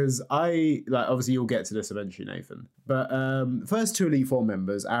 Because obviously you'll get to this eventually, Nathan. But first two Elite Four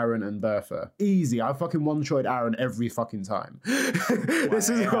members, Aaron and Bertha, easy. I fucking one-shotted Aaron every fucking time. This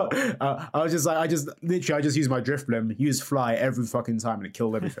is what I was just like, I just used my drift blim, used fly every fucking time, and it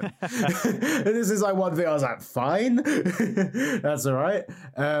killed everything. And this is like one thing I was like, fine, that's all right.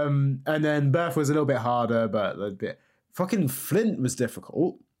 And then Bertha was a little bit harder, but a bit. Fucking Flint was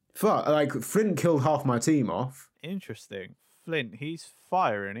difficult. Fuck, like Flint killed half my team off. Interesting. Flint, he's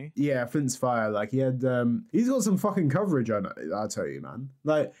fire, isn't he? Yeah, Flint's fire. Like he had, he's got some fucking coverage on it. I'll tell you, man.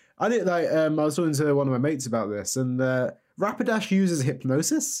 Like I did, I was talking to one of my mates about this, and Rapidash uses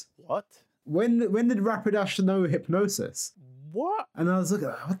hypnosis. What? When did Rapidash know hypnosis? What? And I was looking,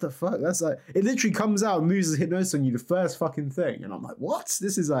 what the fuck? That's like, it literally comes out and uses hypnosis on you the first fucking thing. And I'm like, what?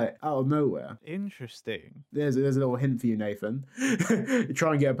 This is like out of nowhere. Interesting. There's a little hint for you, Nathan.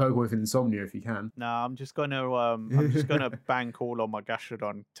 Try and get a Pokemon with insomnia if you can. Nah, I'm just gonna bank all on my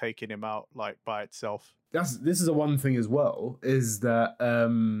Gastrodon taking him out like by itself. This is a one thing as well, is that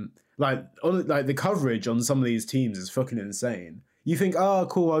like the coverage on some of these teams is fucking insane. You think, oh,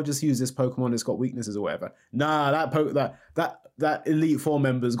 cool, I'll just use this Pokemon, it's got weaknesses or whatever. Nah, that Elite Four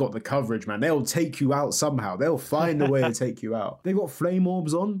member's got the coverage, man. They'll take you out somehow. They'll find a way to take you out. They've got Flame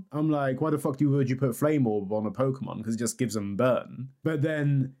Orbs on. I'm like, why the fuck would you put Flame Orb on a Pokemon? Because it just gives them burn. But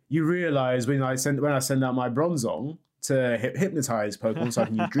then you realize when I send out my Bronzong to hypnotize Pokemon so I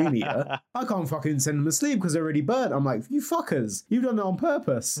can use Dream Eater, I can't fucking send them asleep because they're already burnt. I'm like, you fuckers, you've done that on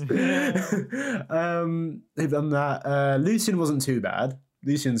purpose. They've done that. Lucian wasn't too bad.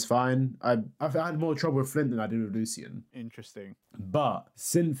 Lucian's fine. I've had more trouble with Flint than I did with Lucian. Interesting. But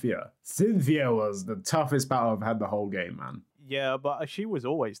Cynthia was the toughest battle I've had the whole game, man. Yeah, but she was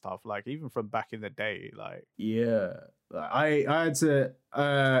always tough, like even from back in the day, like. Yeah. I had to,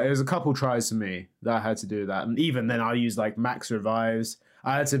 it was a couple tries for me that I had to do that. And even then I used like max revives.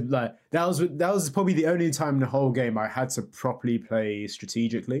 I had to like, that was probably the only time in the whole game I had to properly play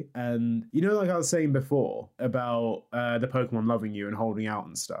strategically. And you know, like I was saying before about the Pokemon loving you and holding out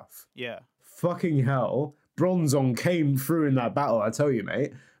and stuff. Yeah. Fucking hell. Bronzong came through in that battle, I tell you,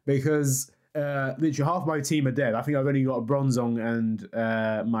 mate, because literally half my team are dead. I think I've only got a Bronzong and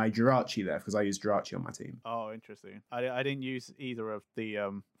my Jirachi left because I used Jirachi on my team. Oh, interesting. I didn't use either of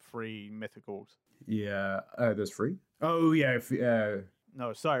the free mythicals. Yeah, there's free. Oh yeah,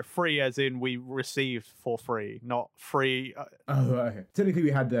 no, sorry, free as in we received for free, not free. Oh, okay. Technically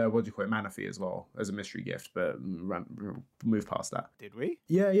we had what do you call it, Manaphy as well as a mystery gift, but move past that. Did we?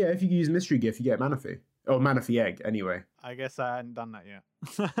 Yeah. If you use mystery gift, you get Manaphy. Or Manaphy egg, anyway. I guess I hadn't done that yet.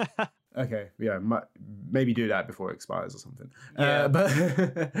 Okay, yeah, maybe do that before it expires or something. Yeah.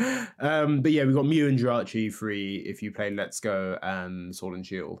 But yeah, we got Mew and Jirachi free if you play Let's Go and Sword and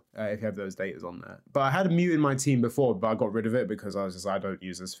Shield, if you have those datas on there. But I had a Mew in my team before, but I got rid of it because I was just, I don't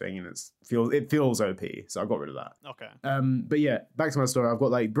use this thing and it feels OP, so I got rid of that. Okay. But yeah, back to my story. I've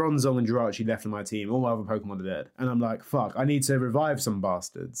got like Bronzong and Jirachi left in my team. All my other Pokemon are dead. And I'm like, fuck, I need to revive some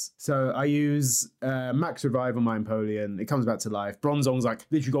bastards. So I use Max Revive on my Empoleon. It comes back to life. Bronzong's like,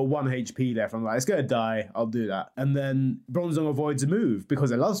 literally got 1 HP left. I'm like, it's gonna die. I'll do that. And then Bronzong avoids a move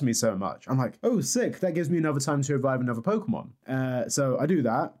because it loves me so much. I'm like, oh, sick. That gives me another time to revive another Pokemon. So I do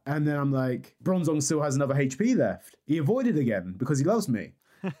that. And then I'm like, Bronzong still has another HP left. He avoided again because he loves me.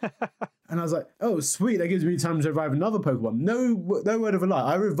 And I was like, oh, sweet, that gives me time to revive another Pokemon. No word of a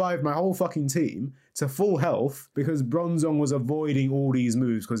lie. I revived my whole fucking team to full health because Bronzong was avoiding all these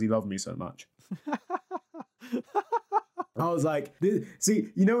moves because he loved me so much. I was like, see,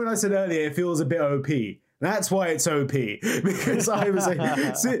 you know when I said earlier it feels a bit OP? That's why it's OP. Because I was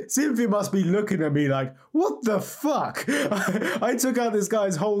like, Cynthia must be looking at me like, what the fuck? I took out this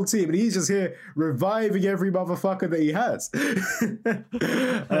guy's whole team and he's just here reviving every motherfucker that he has.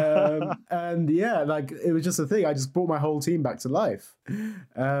 And yeah, like it was just a thing. I just brought my whole team back to life.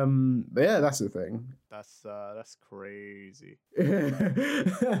 But yeah, that's the thing. That's crazy.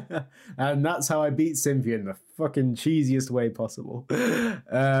 And that's how I beat Cynthia in the fucking cheesiest way possible.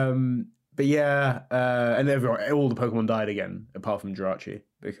 But yeah, and all the Pokemon died again, apart from Jirachi.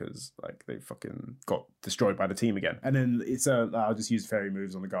 because like they fucking got destroyed by the team again. And then I'll just use fairy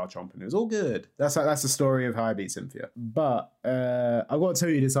moves on the Garchomp, and it was all good. That's the story of how I beat Cynthia. But I've got to tell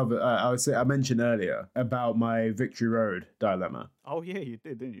you this other. I mentioned earlier about my Victory Road dilemma. Oh yeah, you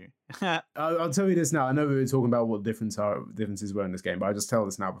did, didn't you? I'll tell you this now. I know we were talking about what differences were in this game, but I'll just tell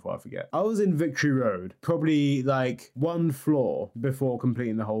this now before I forget. I was in Victory Road probably like one floor before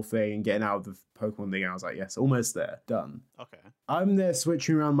completing the whole thing and getting out of the Pokemon thing. I was like, yes, almost there, done. Okay. I'm there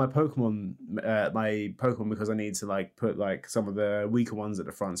switching around my Pokemon because I need to like put like some of the weaker ones at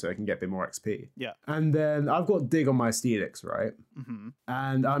the front so I can get a bit more XP. Yeah. And then I've got Dig on my Steelix, right? Mm-hmm.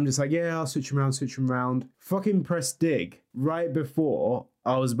 And I'm just like, yeah, I'll switch around. Fucking press Dig right before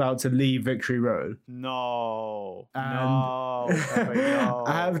I was about to leave Victory Road. No. And Pepe, no.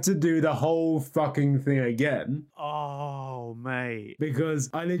 I have to do the whole fucking thing again. Oh, mate. Because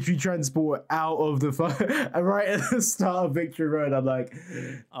I literally transport out of the right at the start of Victory Road. I'm like,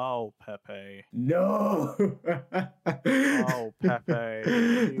 oh, Pepe. No. Oh,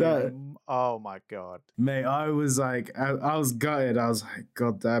 Pepe. Oh my god. Mate, I was like, I was gutted. I was like,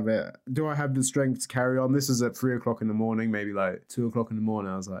 God damn it. Do I have the strength to carry on? This was at 3 o'clock in the morning, maybe like 2 o'clock in the morning.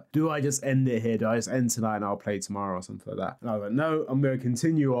 I was like, do I just end it here? Do I just end tonight and I'll play tomorrow or something like that? And I was like, no, I'm going to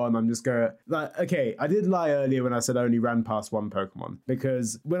continue on. I'm just going to, like, okay, I did lie earlier when I said I only ran past one Pokemon,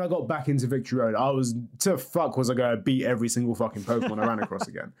 because when I got back into Victory Road, was I going to beat every single fucking Pokemon I ran across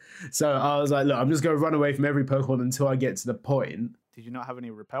again? So I was like, look, I'm just going to run away from every Pokemon until I get to the point. Did you not have any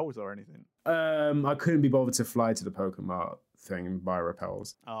repels or anything? I couldn't be bothered to fly to the Pokemon thing and buy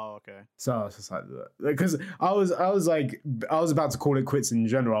repels. Oh, okay. So I was just like, because I was about to call it quits in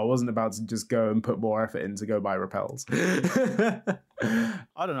general. I wasn't about to just go and put more effort in to go buy repels. I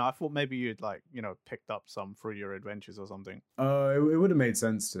don't know. I thought maybe you'd picked up some through your adventures or something. It would have made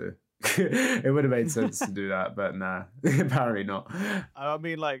sense to. It would have made sense to do that, but nah, apparently not. I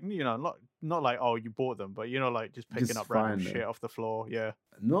mean, not like, oh, you bought them, but like just picking up random shit off the floor. Yeah.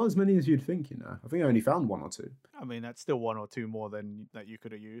 Not as many as you'd think, I think I only found one or two. I mean, that's still one or two more than that you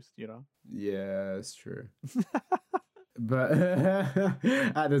could have used, Yeah, it's true. But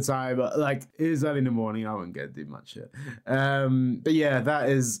at the time, like, it was early in the morning, I wouldn't get to do much shit. But yeah,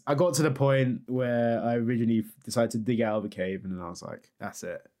 I got to the point where I originally decided to dig out of the cave, and then I was like, that's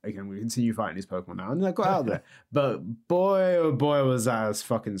it. Okay, I'm going to continue fighting these Pokemon now. And I got out of there. But boy, oh boy, was that a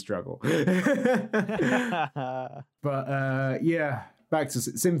fucking struggle. But yeah. Back to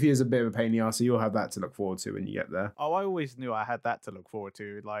Cynthia's a bit of a pain in the ass, so you'll have that to look forward to when you get there. Oh, I always knew I had that to look forward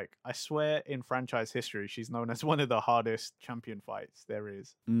to. Like, I swear in franchise history, she's known as one of the hardest champion fights there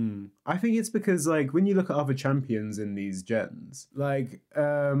is. I think it's because, like, when you look at other champions in these gens, like,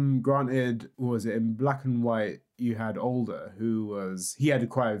 granted, what was it, in Black and White, you had Alder, he had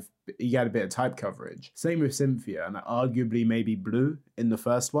a bit of type coverage. Same with Cynthia, and arguably maybe Blue in the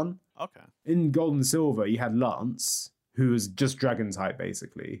first one. Okay. In Gold and Silver, you had Lance, who was just dragon type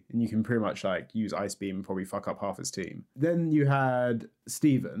basically, and you can pretty much like use Ice Beam and probably fuck up half his team. Then you had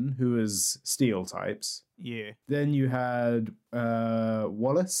Steven, who was steel types. Yeah. Then you had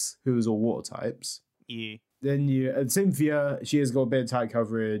Wallace, who was all water types. Yeah. Then you had Cynthia, she has got a bit of type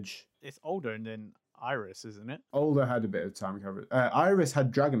coverage. It's Alder and then Iris, isn't it? Alder had a bit of time coverage. Iris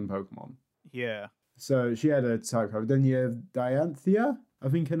had dragon Pokemon. Yeah. So she had a type coverage. Then you have Dianthia, I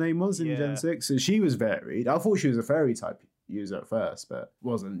think her name was, in Gen 6. So she was varied. I thought she was a fairy type user at first, but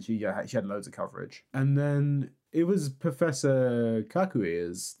wasn't. She had loads of coverage. And then it was Professor Kakui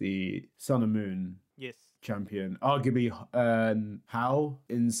as the Sun and Moon champion. Arguably Hao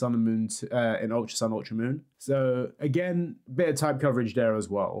in Sun and Moon, in Ultra Sun, Ultra Moon. So again, bit of type coverage there as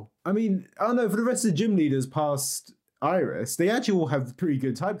well. I mean, I don't know, for the rest of the gym leaders past Iris, they actually all have pretty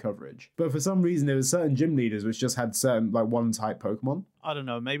good type coverage. But for some reason, there were certain gym leaders which just had certain, like, one type Pokemon. I don't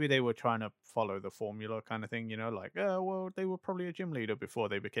know. Maybe they were trying to follow the formula kind of thing, like, well, they were probably a gym leader before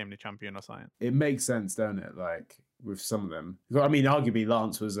they became the champion or something. It makes sense, don't it? Like, with some of them. I mean, arguably,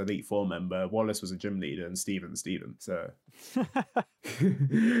 Lance was an Elite Four member, Wallace was a gym leader, and Steven. So,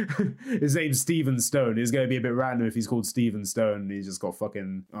 his name's Steven Stone. It's going to be a bit random if he's called Steven Stone and he's just got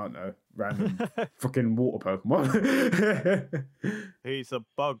fucking, I don't know, random fucking water Pokemon. He's a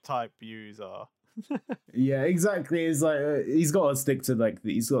bug type user. Yeah, exactly. It's like he's got to stick to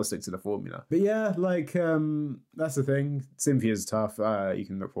the formula. But yeah, like that's the thing. Cynthia's tough. You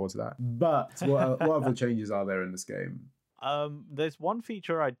can look forward to that. But what other changes are there in this game? There's one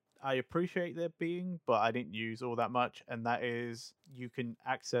feature I appreciate there being, but I didn't use all that much, and that is you can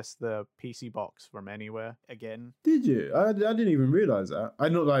access the PC box from anywhere again. Did you? I didn't even realize that. I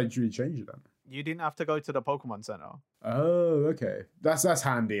not that I really changed it then. You didn't have to go to the Pokemon Center. Oh, okay. That's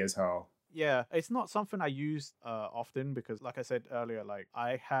handy as hell. Yeah, it's not something I use often because, like I said earlier, like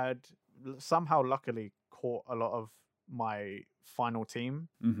I had somehow luckily caught a lot of my final team.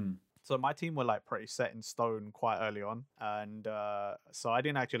 Mm-hmm. So my team were like pretty set in stone quite early on, and so I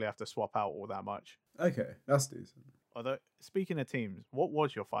didn't actually have to swap out all that much. Okay, that's decent. Although, speaking of teams, what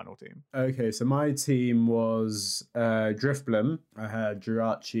was your final team? Okay, so my team was Drifblim. I had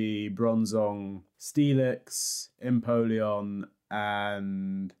Jirachi, Bronzong, Steelix, Empoleon,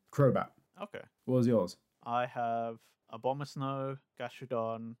 and Crobat. Okay. What was yours? I have Abomasnow,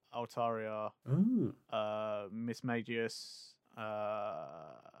 Gastrodon, Altaria, Mismagius,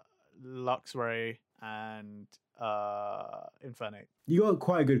 Luxray, and Infernape. You got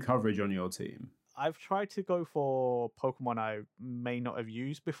quite good coverage on your team. I've tried to go for Pokemon I may not have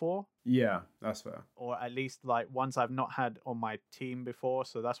used before. Yeah, that's fair. Or at least like ones I've not had on my team before.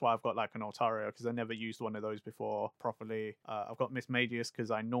 So that's why I've got like an Altaria, because I never used one of those before properly. I've got Mismagius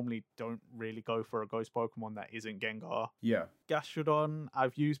because I normally don't really go for a ghost Pokemon that isn't Gengar. Yeah. Gastrodon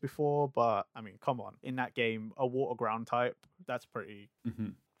I've used before, but I mean, come on. In that game, a water ground type, that's pretty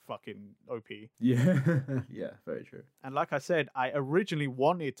fucking OP. Yeah, yeah, very true. And like I said, I originally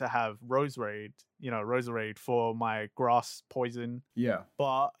wanted to have Roserade, Roserade for my grass poison. Yeah.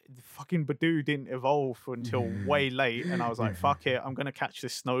 But the fucking Badoo didn't evolve until way late. And I was like, fuck it, I'm going to catch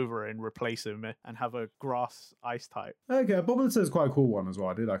this Snover and replace him and have a grass ice type. Okay, Abomasnow is quite a cool one as well.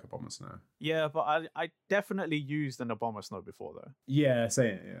 I do like Abomasnow. Yeah, but I definitely used an Abomasnow before, though. Yeah,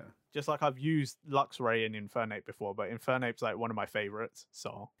 same, yeah. Just like I've used Luxray and Infernape before, but Infernape's like one of my favorites,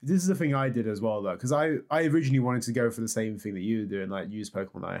 so... This is the thing I did as well, though, because I originally wanted to go for the same thing that you were doing, like use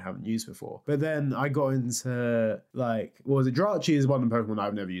Pokemon that I haven't used before. But then I got into, like, Jirachi is one of the Pokemon that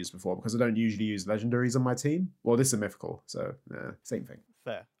I've never used before, because I don't usually use legendaries on my team. Well, this is a mythical, so, yeah, same thing.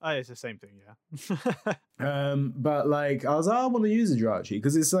 Fair. It's the same thing, yeah. But like I was like, I want to use a Jirachi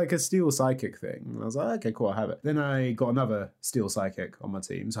because it's like a steel psychic thing. And I was like, okay, cool, I'll have it. Then I got another steel psychic on my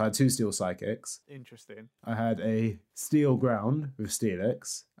team. So I had 2 steel psychics. Interesting. I had a steel ground with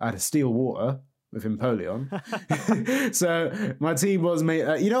Steelix. I had a steel water with Empoleon. So my team was made.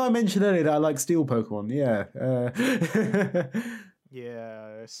 I mentioned earlier that I like steel Pokemon. Yeah.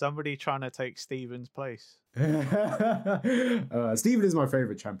 Yeah, somebody trying to take Steven's place. Steven is my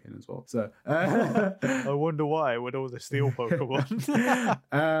favorite champion as well. So I wonder why with all the steel Pokemon.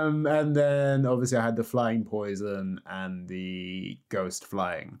 And then obviously I had the flying poison and the ghost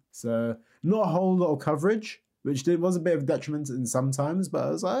flying. So not a whole lot of coverage, which was a bit of a detriment in sometimes, but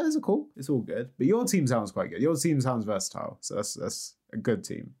I was like, it's cool. It's all good. But your team sounds quite good. Your team sounds versatile. So that's a good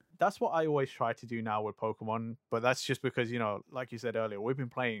team. That's what I always try to do now with Pokemon, but that's just because, like you said earlier, we've been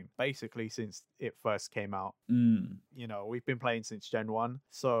playing basically since it first came out. We've been playing since Gen 1,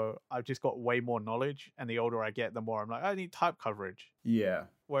 so I've just got way more knowledge, and the older I get, the more I'm like, I need type coverage. Yeah.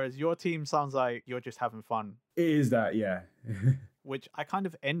 Whereas your team sounds like you're just having fun. It is that, yeah. Which I kind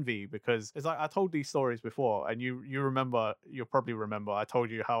of envy, because it's like I told these stories before, and you'll probably remember, I told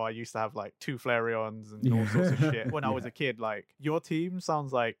you how I used to have like 2 Flareons and all sorts of shit when I was a kid. Like, your team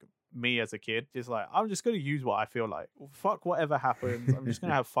sounds like me as a kid, just like, I'm just gonna use what I feel like. Fuck whatever happens. I'm just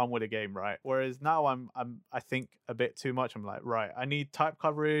gonna have fun with the game, right? Whereas now I think a bit too much. I'm like, right, I need type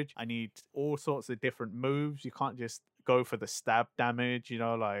coverage. I need all sorts of different moves. You can't just go for the stab damage,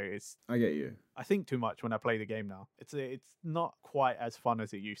 it's... I get you. I think too much when I play the game now. It's not quite as fun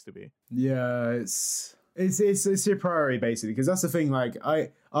as it used to be. Yeah, it's your priority basically, because that's the thing. Like,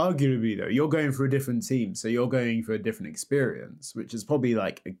 arguably though, you're going for a different team, so you're going for a different experience, which is probably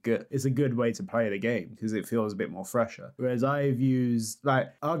like it's a good way to play the game because it feels a bit more fresher. Whereas I've used,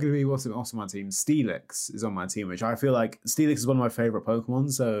 like, arguably what's on my team, Steelix is on my team, which I feel like Steelix is one of my favorite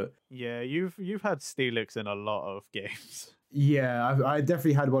Pokemon. So yeah, you've had Steelix in a lot of games. Yeah, I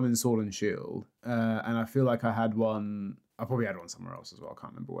definitely had one in Sword and Shield, and I feel like I had one. I probably had one somewhere else as well. I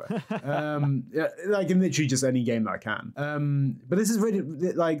can't remember where. Like in literally just any game that I can. But this is really,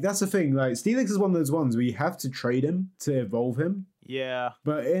 like, that's the thing. Like, Steelix is one of those ones where you have to trade him to evolve him. Yeah.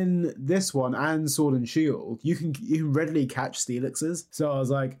 But in this one and Sword and Shield, you can readily catch Steelixes. So I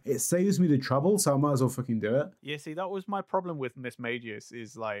was like, it saves me the trouble, so I might as well fucking do it. Yeah, see, that was my problem with Mismagius,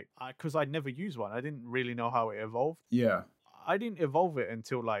 is like, because I'd never used one. I didn't really know how it evolved. Yeah. I didn't evolve it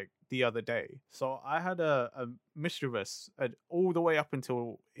until like the other day. So I had a Mischievous all the way up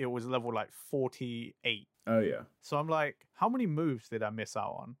until it was level like 48. Oh yeah. So I'm like, how many moves did I miss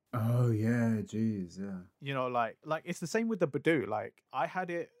out on? Oh yeah, jeez, yeah. Like it's the same with the Badoo. Like, I had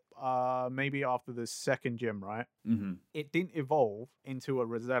it maybe after the second gym, right? Mm-hmm. It didn't evolve into a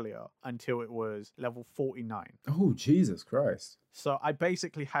Roselia until it was level 49. Oh, Jesus Christ. So I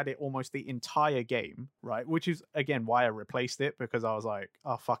basically had it almost the entire game, right? Which is, again, why I replaced it, because I was like,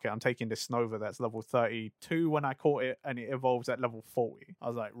 oh, fuck it. I'm taking this Nova that's level 32 when I caught it, and it evolves at level 40. I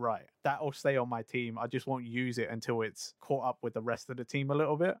was like, right, that'll stay on my team. I just won't use it until it's caught up with the rest of the team a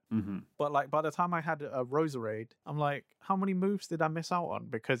little bit. Mm-hmm. But like by the time I had a Roserade, I'm like, how many moves did I miss out on?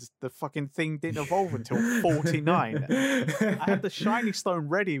 Because the fucking thing didn't evolve until 49. I had the shiny stone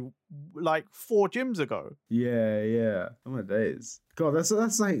ready like 4 gyms ago. Yeah. Oh my days. God,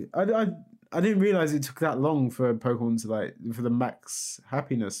 that's like I didn't realize it took that long for Pokemon to like for the max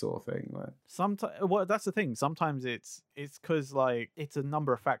happiness sort of thing. Like Sometimes, well, that's the thing. Sometimes it's because like it's a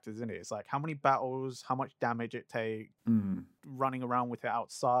number of factors, isn't it? It's like how many battles, how much damage it takes, running around with it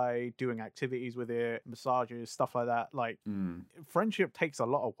outside, doing activities with it, massages, stuff like that. Like friendship takes a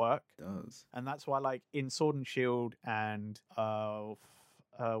lot of work. It does. And that's why like in Sword and Shield and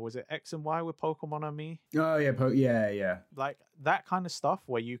was it X and Y with Pokemon on me? Oh yeah. Like that kind of stuff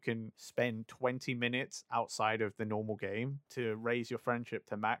where you can spend 20 minutes outside of the normal game to raise your friendship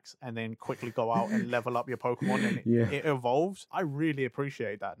to max and then quickly go out and level up your Pokemon and it evolves. I really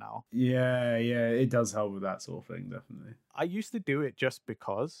appreciate that now. Yeah, it does help with that sort of thing, definitely. I used to do it just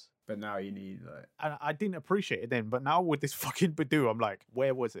because. But now you need like... And I didn't appreciate it then, but now with this fucking Badoo, I'm like,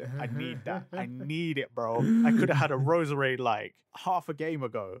 where was it? I need that. I need it, bro. I could have had a Roserade like half a game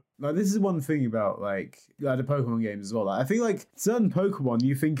ago. Like this is one thing about like the Pokemon games as well. Like, I think like certain Pokemon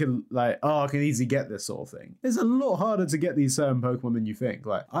you think are like, oh, I can easily get this sort of thing. It's a lot harder to get these certain Pokemon than you think.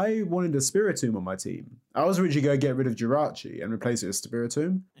 Like I wanted a Spiritomb on my team. I was originally going to get rid of Jirachi and replace it with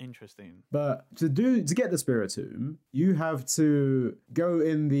Spiritomb. Interesting. But to get the Spiritomb, you have to go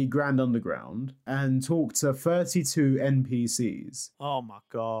in the Grand Underground and talk to 32 NPCs. Oh my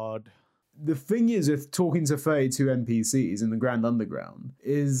god. The thing is with talking to 32 NPCs in the Grand Underground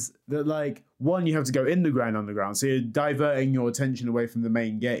is that like one, you have to go in the Grand Underground, so you're diverting your attention away from the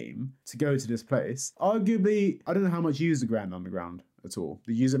main game to go to this place. Arguably, I don't know how much you use the Grand Underground at all.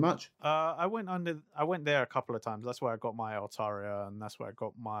 Did you use it much? I went there a couple of times. That's where I got my Altaria, and that's where I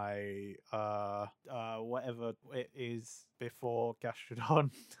got my whatever it is before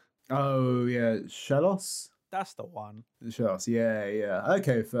Gastrodon. Oh yeah, Shellos? That's the one. Shellos, yeah.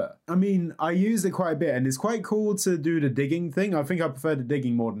 Okay, fair. I mean, I used it quite a bit, and it's quite cool to do the digging thing. I think I prefer the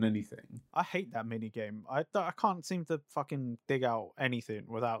digging more than anything. I hate that mini game. I can't seem to fucking dig out anything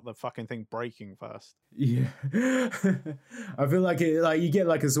without the fucking thing breaking first. Yeah. I feel like you get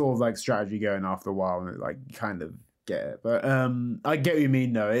like a sort of like strategy going after a while, and it like kind of get it. But I get what you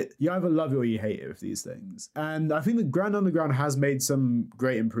mean though. You either love it or you hate it with these things. And I think the Grand Underground has made some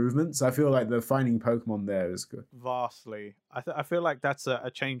great improvements. I feel like the finding Pokemon there is good. Vastly. I feel like that's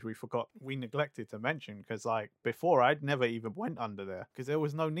a change we neglected to mention, because like before I'd never even went under there because there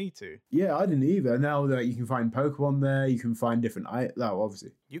was no need to. Yeah, I didn't either. Now that you can find Pokemon there, you can find different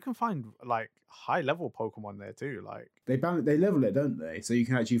obviously. You can find like high level Pokemon there too. Like they level it, don't they? So you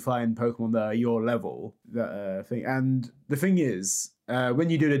can actually find Pokemon that are your level, that thing. And the thing is, when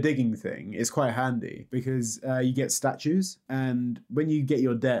you do the digging thing, it's quite handy because you get statues, and when you get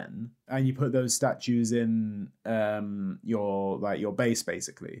your den and you put those statues in your base,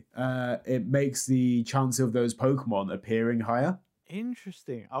 basically, it makes the chance of those Pokemon appearing higher.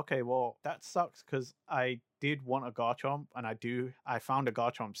 Interesting. Okay, well that sucks because I did want a Garchomp, and I found a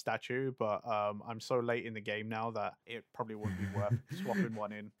Garchomp statue, but I'm so late in the game now that it probably wouldn't be worth swapping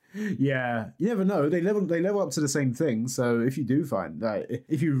one in. Yeah, you never know. They level up to the same thing. So if you do find that,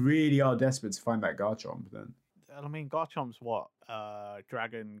 if you really are desperate to find that Garchomp, then I mean Garchomp's what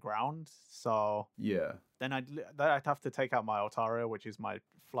Dragon Ground, so yeah. Then I'd have to take out my Altaria, which is my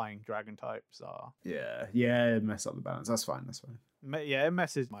flying dragon type. So yeah, mess up the balance. That's fine. Yeah, it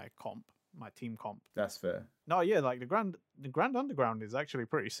messes my team comp. That's fair. No, yeah, like the Grand Underground is actually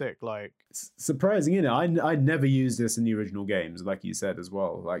pretty sick. Like surprising, you know. I never used this in the original games, like you said as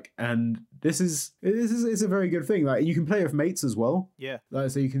well. Like, and this is a very good thing. Like, you can play with mates as well. Yeah. Like,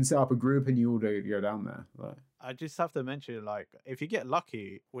 so you can set up a group and you all go down there. Like, I just have to mention, like, if you get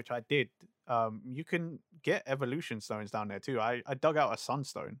lucky, which I did, you can get evolution stones down there too. I dug out a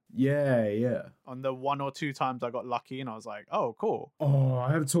sunstone. Yeah. On the 1 or 2 times I got lucky, and I was like, oh, cool. Oh,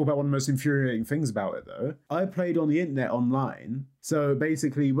 I have to talk about one of the most infuriating things about it though. I played on the internet online. So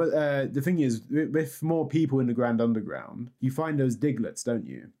basically, the thing is, with more people in the Grand Underground, you find those Digletts, don't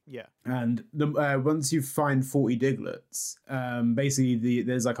you? Yeah. And once you find 40 Digletts, basically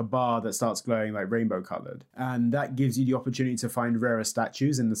there's like a bar that starts glowing like rainbow colored, and that gives you the opportunity to find rarer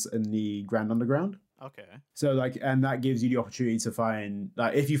statues in the Grand Underground. Okay. So and that gives you the opportunity to find,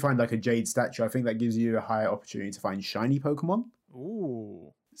 like, if you find like a Jade statue, I think that gives you a higher opportunity to find shiny Pokemon.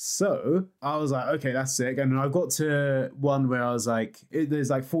 Ooh. So I was like, okay, that's sick. And then I got to one where I was like,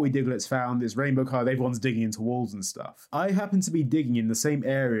 there's like 40 Digletts found, this rainbow card, everyone's digging into walls and stuff. I happened to be digging in the same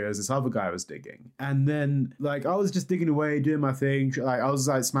area as this other guy was digging. And then like I was just digging away, doing my thing. Like I was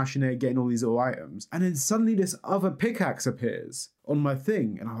like smashing it, getting all these little items. And then suddenly this other pickaxe appears on my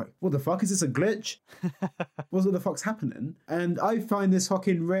thing. And I'm like, what the fuck? Is this a glitch? What the fuck's happening? And I find this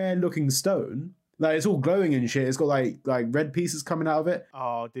fucking rare looking stone. Like it's all glowing and shit. It's got like red pieces coming out of it.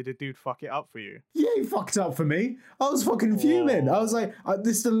 Oh, did a dude fuck it up for you? Yeah, he fucked up for me. I was fucking fuming. I was like,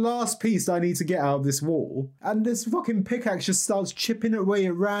 this is the last piece I need to get out of this wall. And this fucking pickaxe just starts chipping away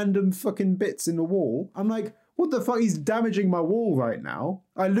at random fucking bits in the wall. I'm like, what the fuck? He's damaging my wall right now.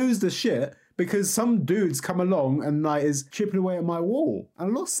 I lose the shit because some dude's come along and like is chipping away at my wall. I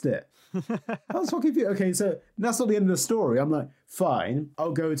lost it. I was fucking fuming. Okay, so that's not the end of the story. I'm like, fine,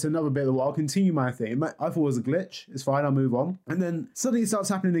 I'll go to another bit of the wall. I'll continue my thing. I thought it was a glitch. It's fine, I'll move on. And then suddenly it starts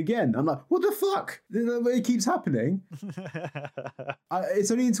happening again. I'm like, what the fuck? It keeps happening.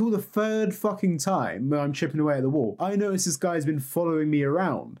 It's only until the third fucking time where I'm chipping away at the wall. I notice this guy's been following me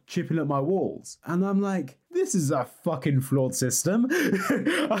around, chipping at my walls. And I'm like, this is a fucking flawed system. That's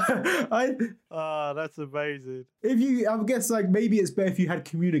amazing. I guess like maybe it's better if you had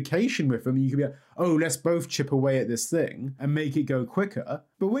communication with them. You could be like, oh, let's both chip away at this thing and make it go quicker.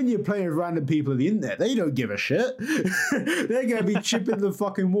 But when you're playing with random people on the internet, they don't give a shit. They're going to be chipping the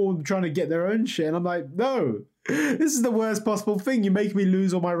fucking wall and trying to get their own shit. And I'm like, no, this is the worst possible thing. You make me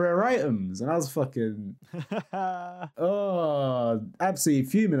lose all my rare items. And I was fucking, absolutely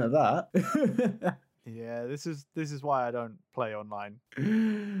fuming at that. Yeah, this is why I don't play online.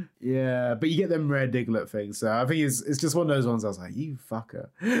 Yeah, but you get them rare Diglett things. So I think it's just one of those ones I was like, you fucker.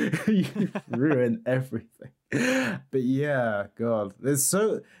 You ruined everything. But yeah, God.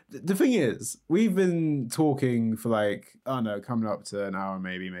 The thing is, we've been talking for like, I don't know, coming up to an hour,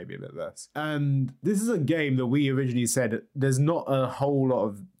 maybe a bit less. And this is a game that we originally said there's not a whole lot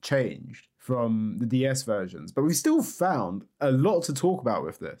of change from the DS versions, but we still found a lot to talk about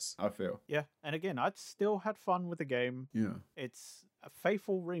with this, I feel. Yeah, and again, I'd still had fun with the game. Yeah. It's a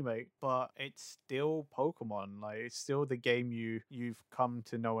faithful remake, but it's still Pokemon. Like, it's still the game you've come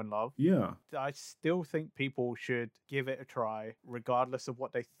to know and love. Yeah. I still think people should give it a try, regardless of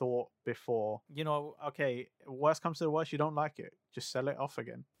what they thought before. You know, okay, worst comes to the worst, you don't like it, just sell it off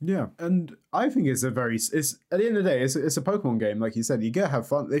again. Yeah, and I think it's at the end of the day, it's a Pokemon game, like you said. You gotta have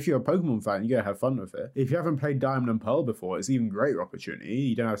fun. If you're a Pokemon fan, you gotta have fun with it. If you haven't played Diamond and Pearl before, it's even greater opportunity.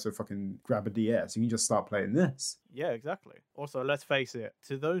 You don't have to fucking grab a DS. You can just start playing this. Yeah, exactly. Also, let's face it,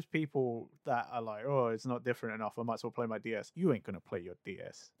 to those people that are like, oh, it's not different enough, I might as well play my DS. You ain't gonna play your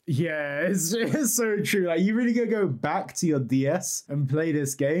DS. Yeah, it's so true. Like, you really gonna go back to your DS and play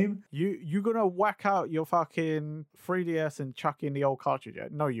this game? You gonna whack out your fucking 3DS and chuck in the old cartridge?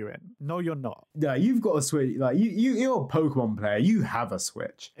 No, you ain't. No, you're not. Yeah, you've got a Switch. Like, you're a Pokemon player. You have a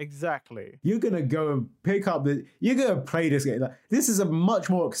Switch. Exactly. You're gonna go and pick up you're gonna play this game. Like, this is a much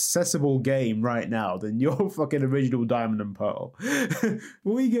more accessible game right now than your fucking original Diamond and Pearl.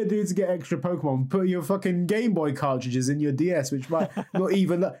 What are you gonna do to get extra Pokemon? Put your fucking Game Boy cartridges in your DS, which might not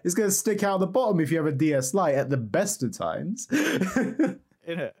even... It's gonna stick out the bottom if you have a DS Lite at the best of times.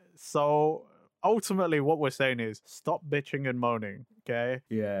 Innit? So ultimately what we're saying is stop bitching and moaning, okay?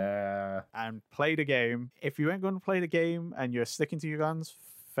 Yeah. And play the game. If you ain't gonna play the game and you're sticking to your guns,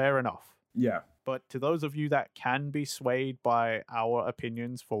 fair enough. Yeah. But to those of you that can be swayed by our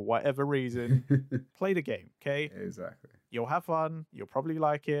opinions for whatever reason, play the game, okay? Exactly. You'll have fun. You'll probably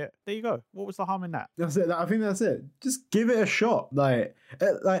like it. There you go. What was the harm in that? That's it. I think that's it. Just give it a shot. Like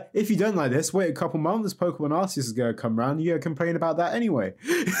if you don't like this, wait a couple months. Pokemon Arceus is going to come around. You're going to complain about that anyway.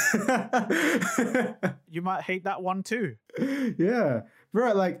 You might hate that one too. Yeah.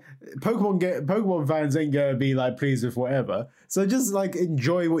 Right, like Pokemon fans ain't gonna be like pleased with whatever. So just like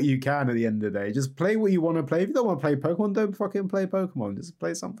enjoy what you can at the end of the day. Just play what you want to play. If you don't want to play Pokemon, don't fucking play Pokemon. Just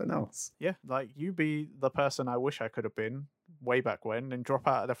play something else. Yeah, like you be the person I wish I could have been way back when and drop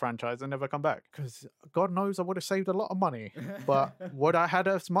out of the franchise and never come back. Because God knows I would have saved a lot of money. But would I had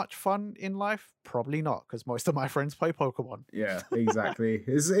as much fun in life? Probably not, because most of my friends play Pokemon. Yeah, exactly.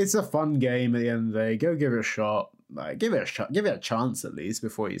 It's a fun game at the end of the day. Go give it a shot. Like, give it a shot. Give it a chance at least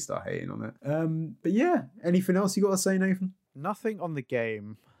before you start hating on it. But yeah, anything else you got to say, Nathan? Nothing on the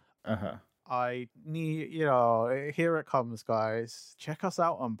game. Uh-huh. I need, here it comes, guys. Check us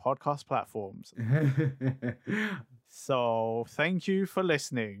out on podcast platforms. So thank you for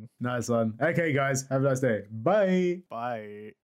listening. Nice one. Okay, guys, have a nice day. Bye. Bye.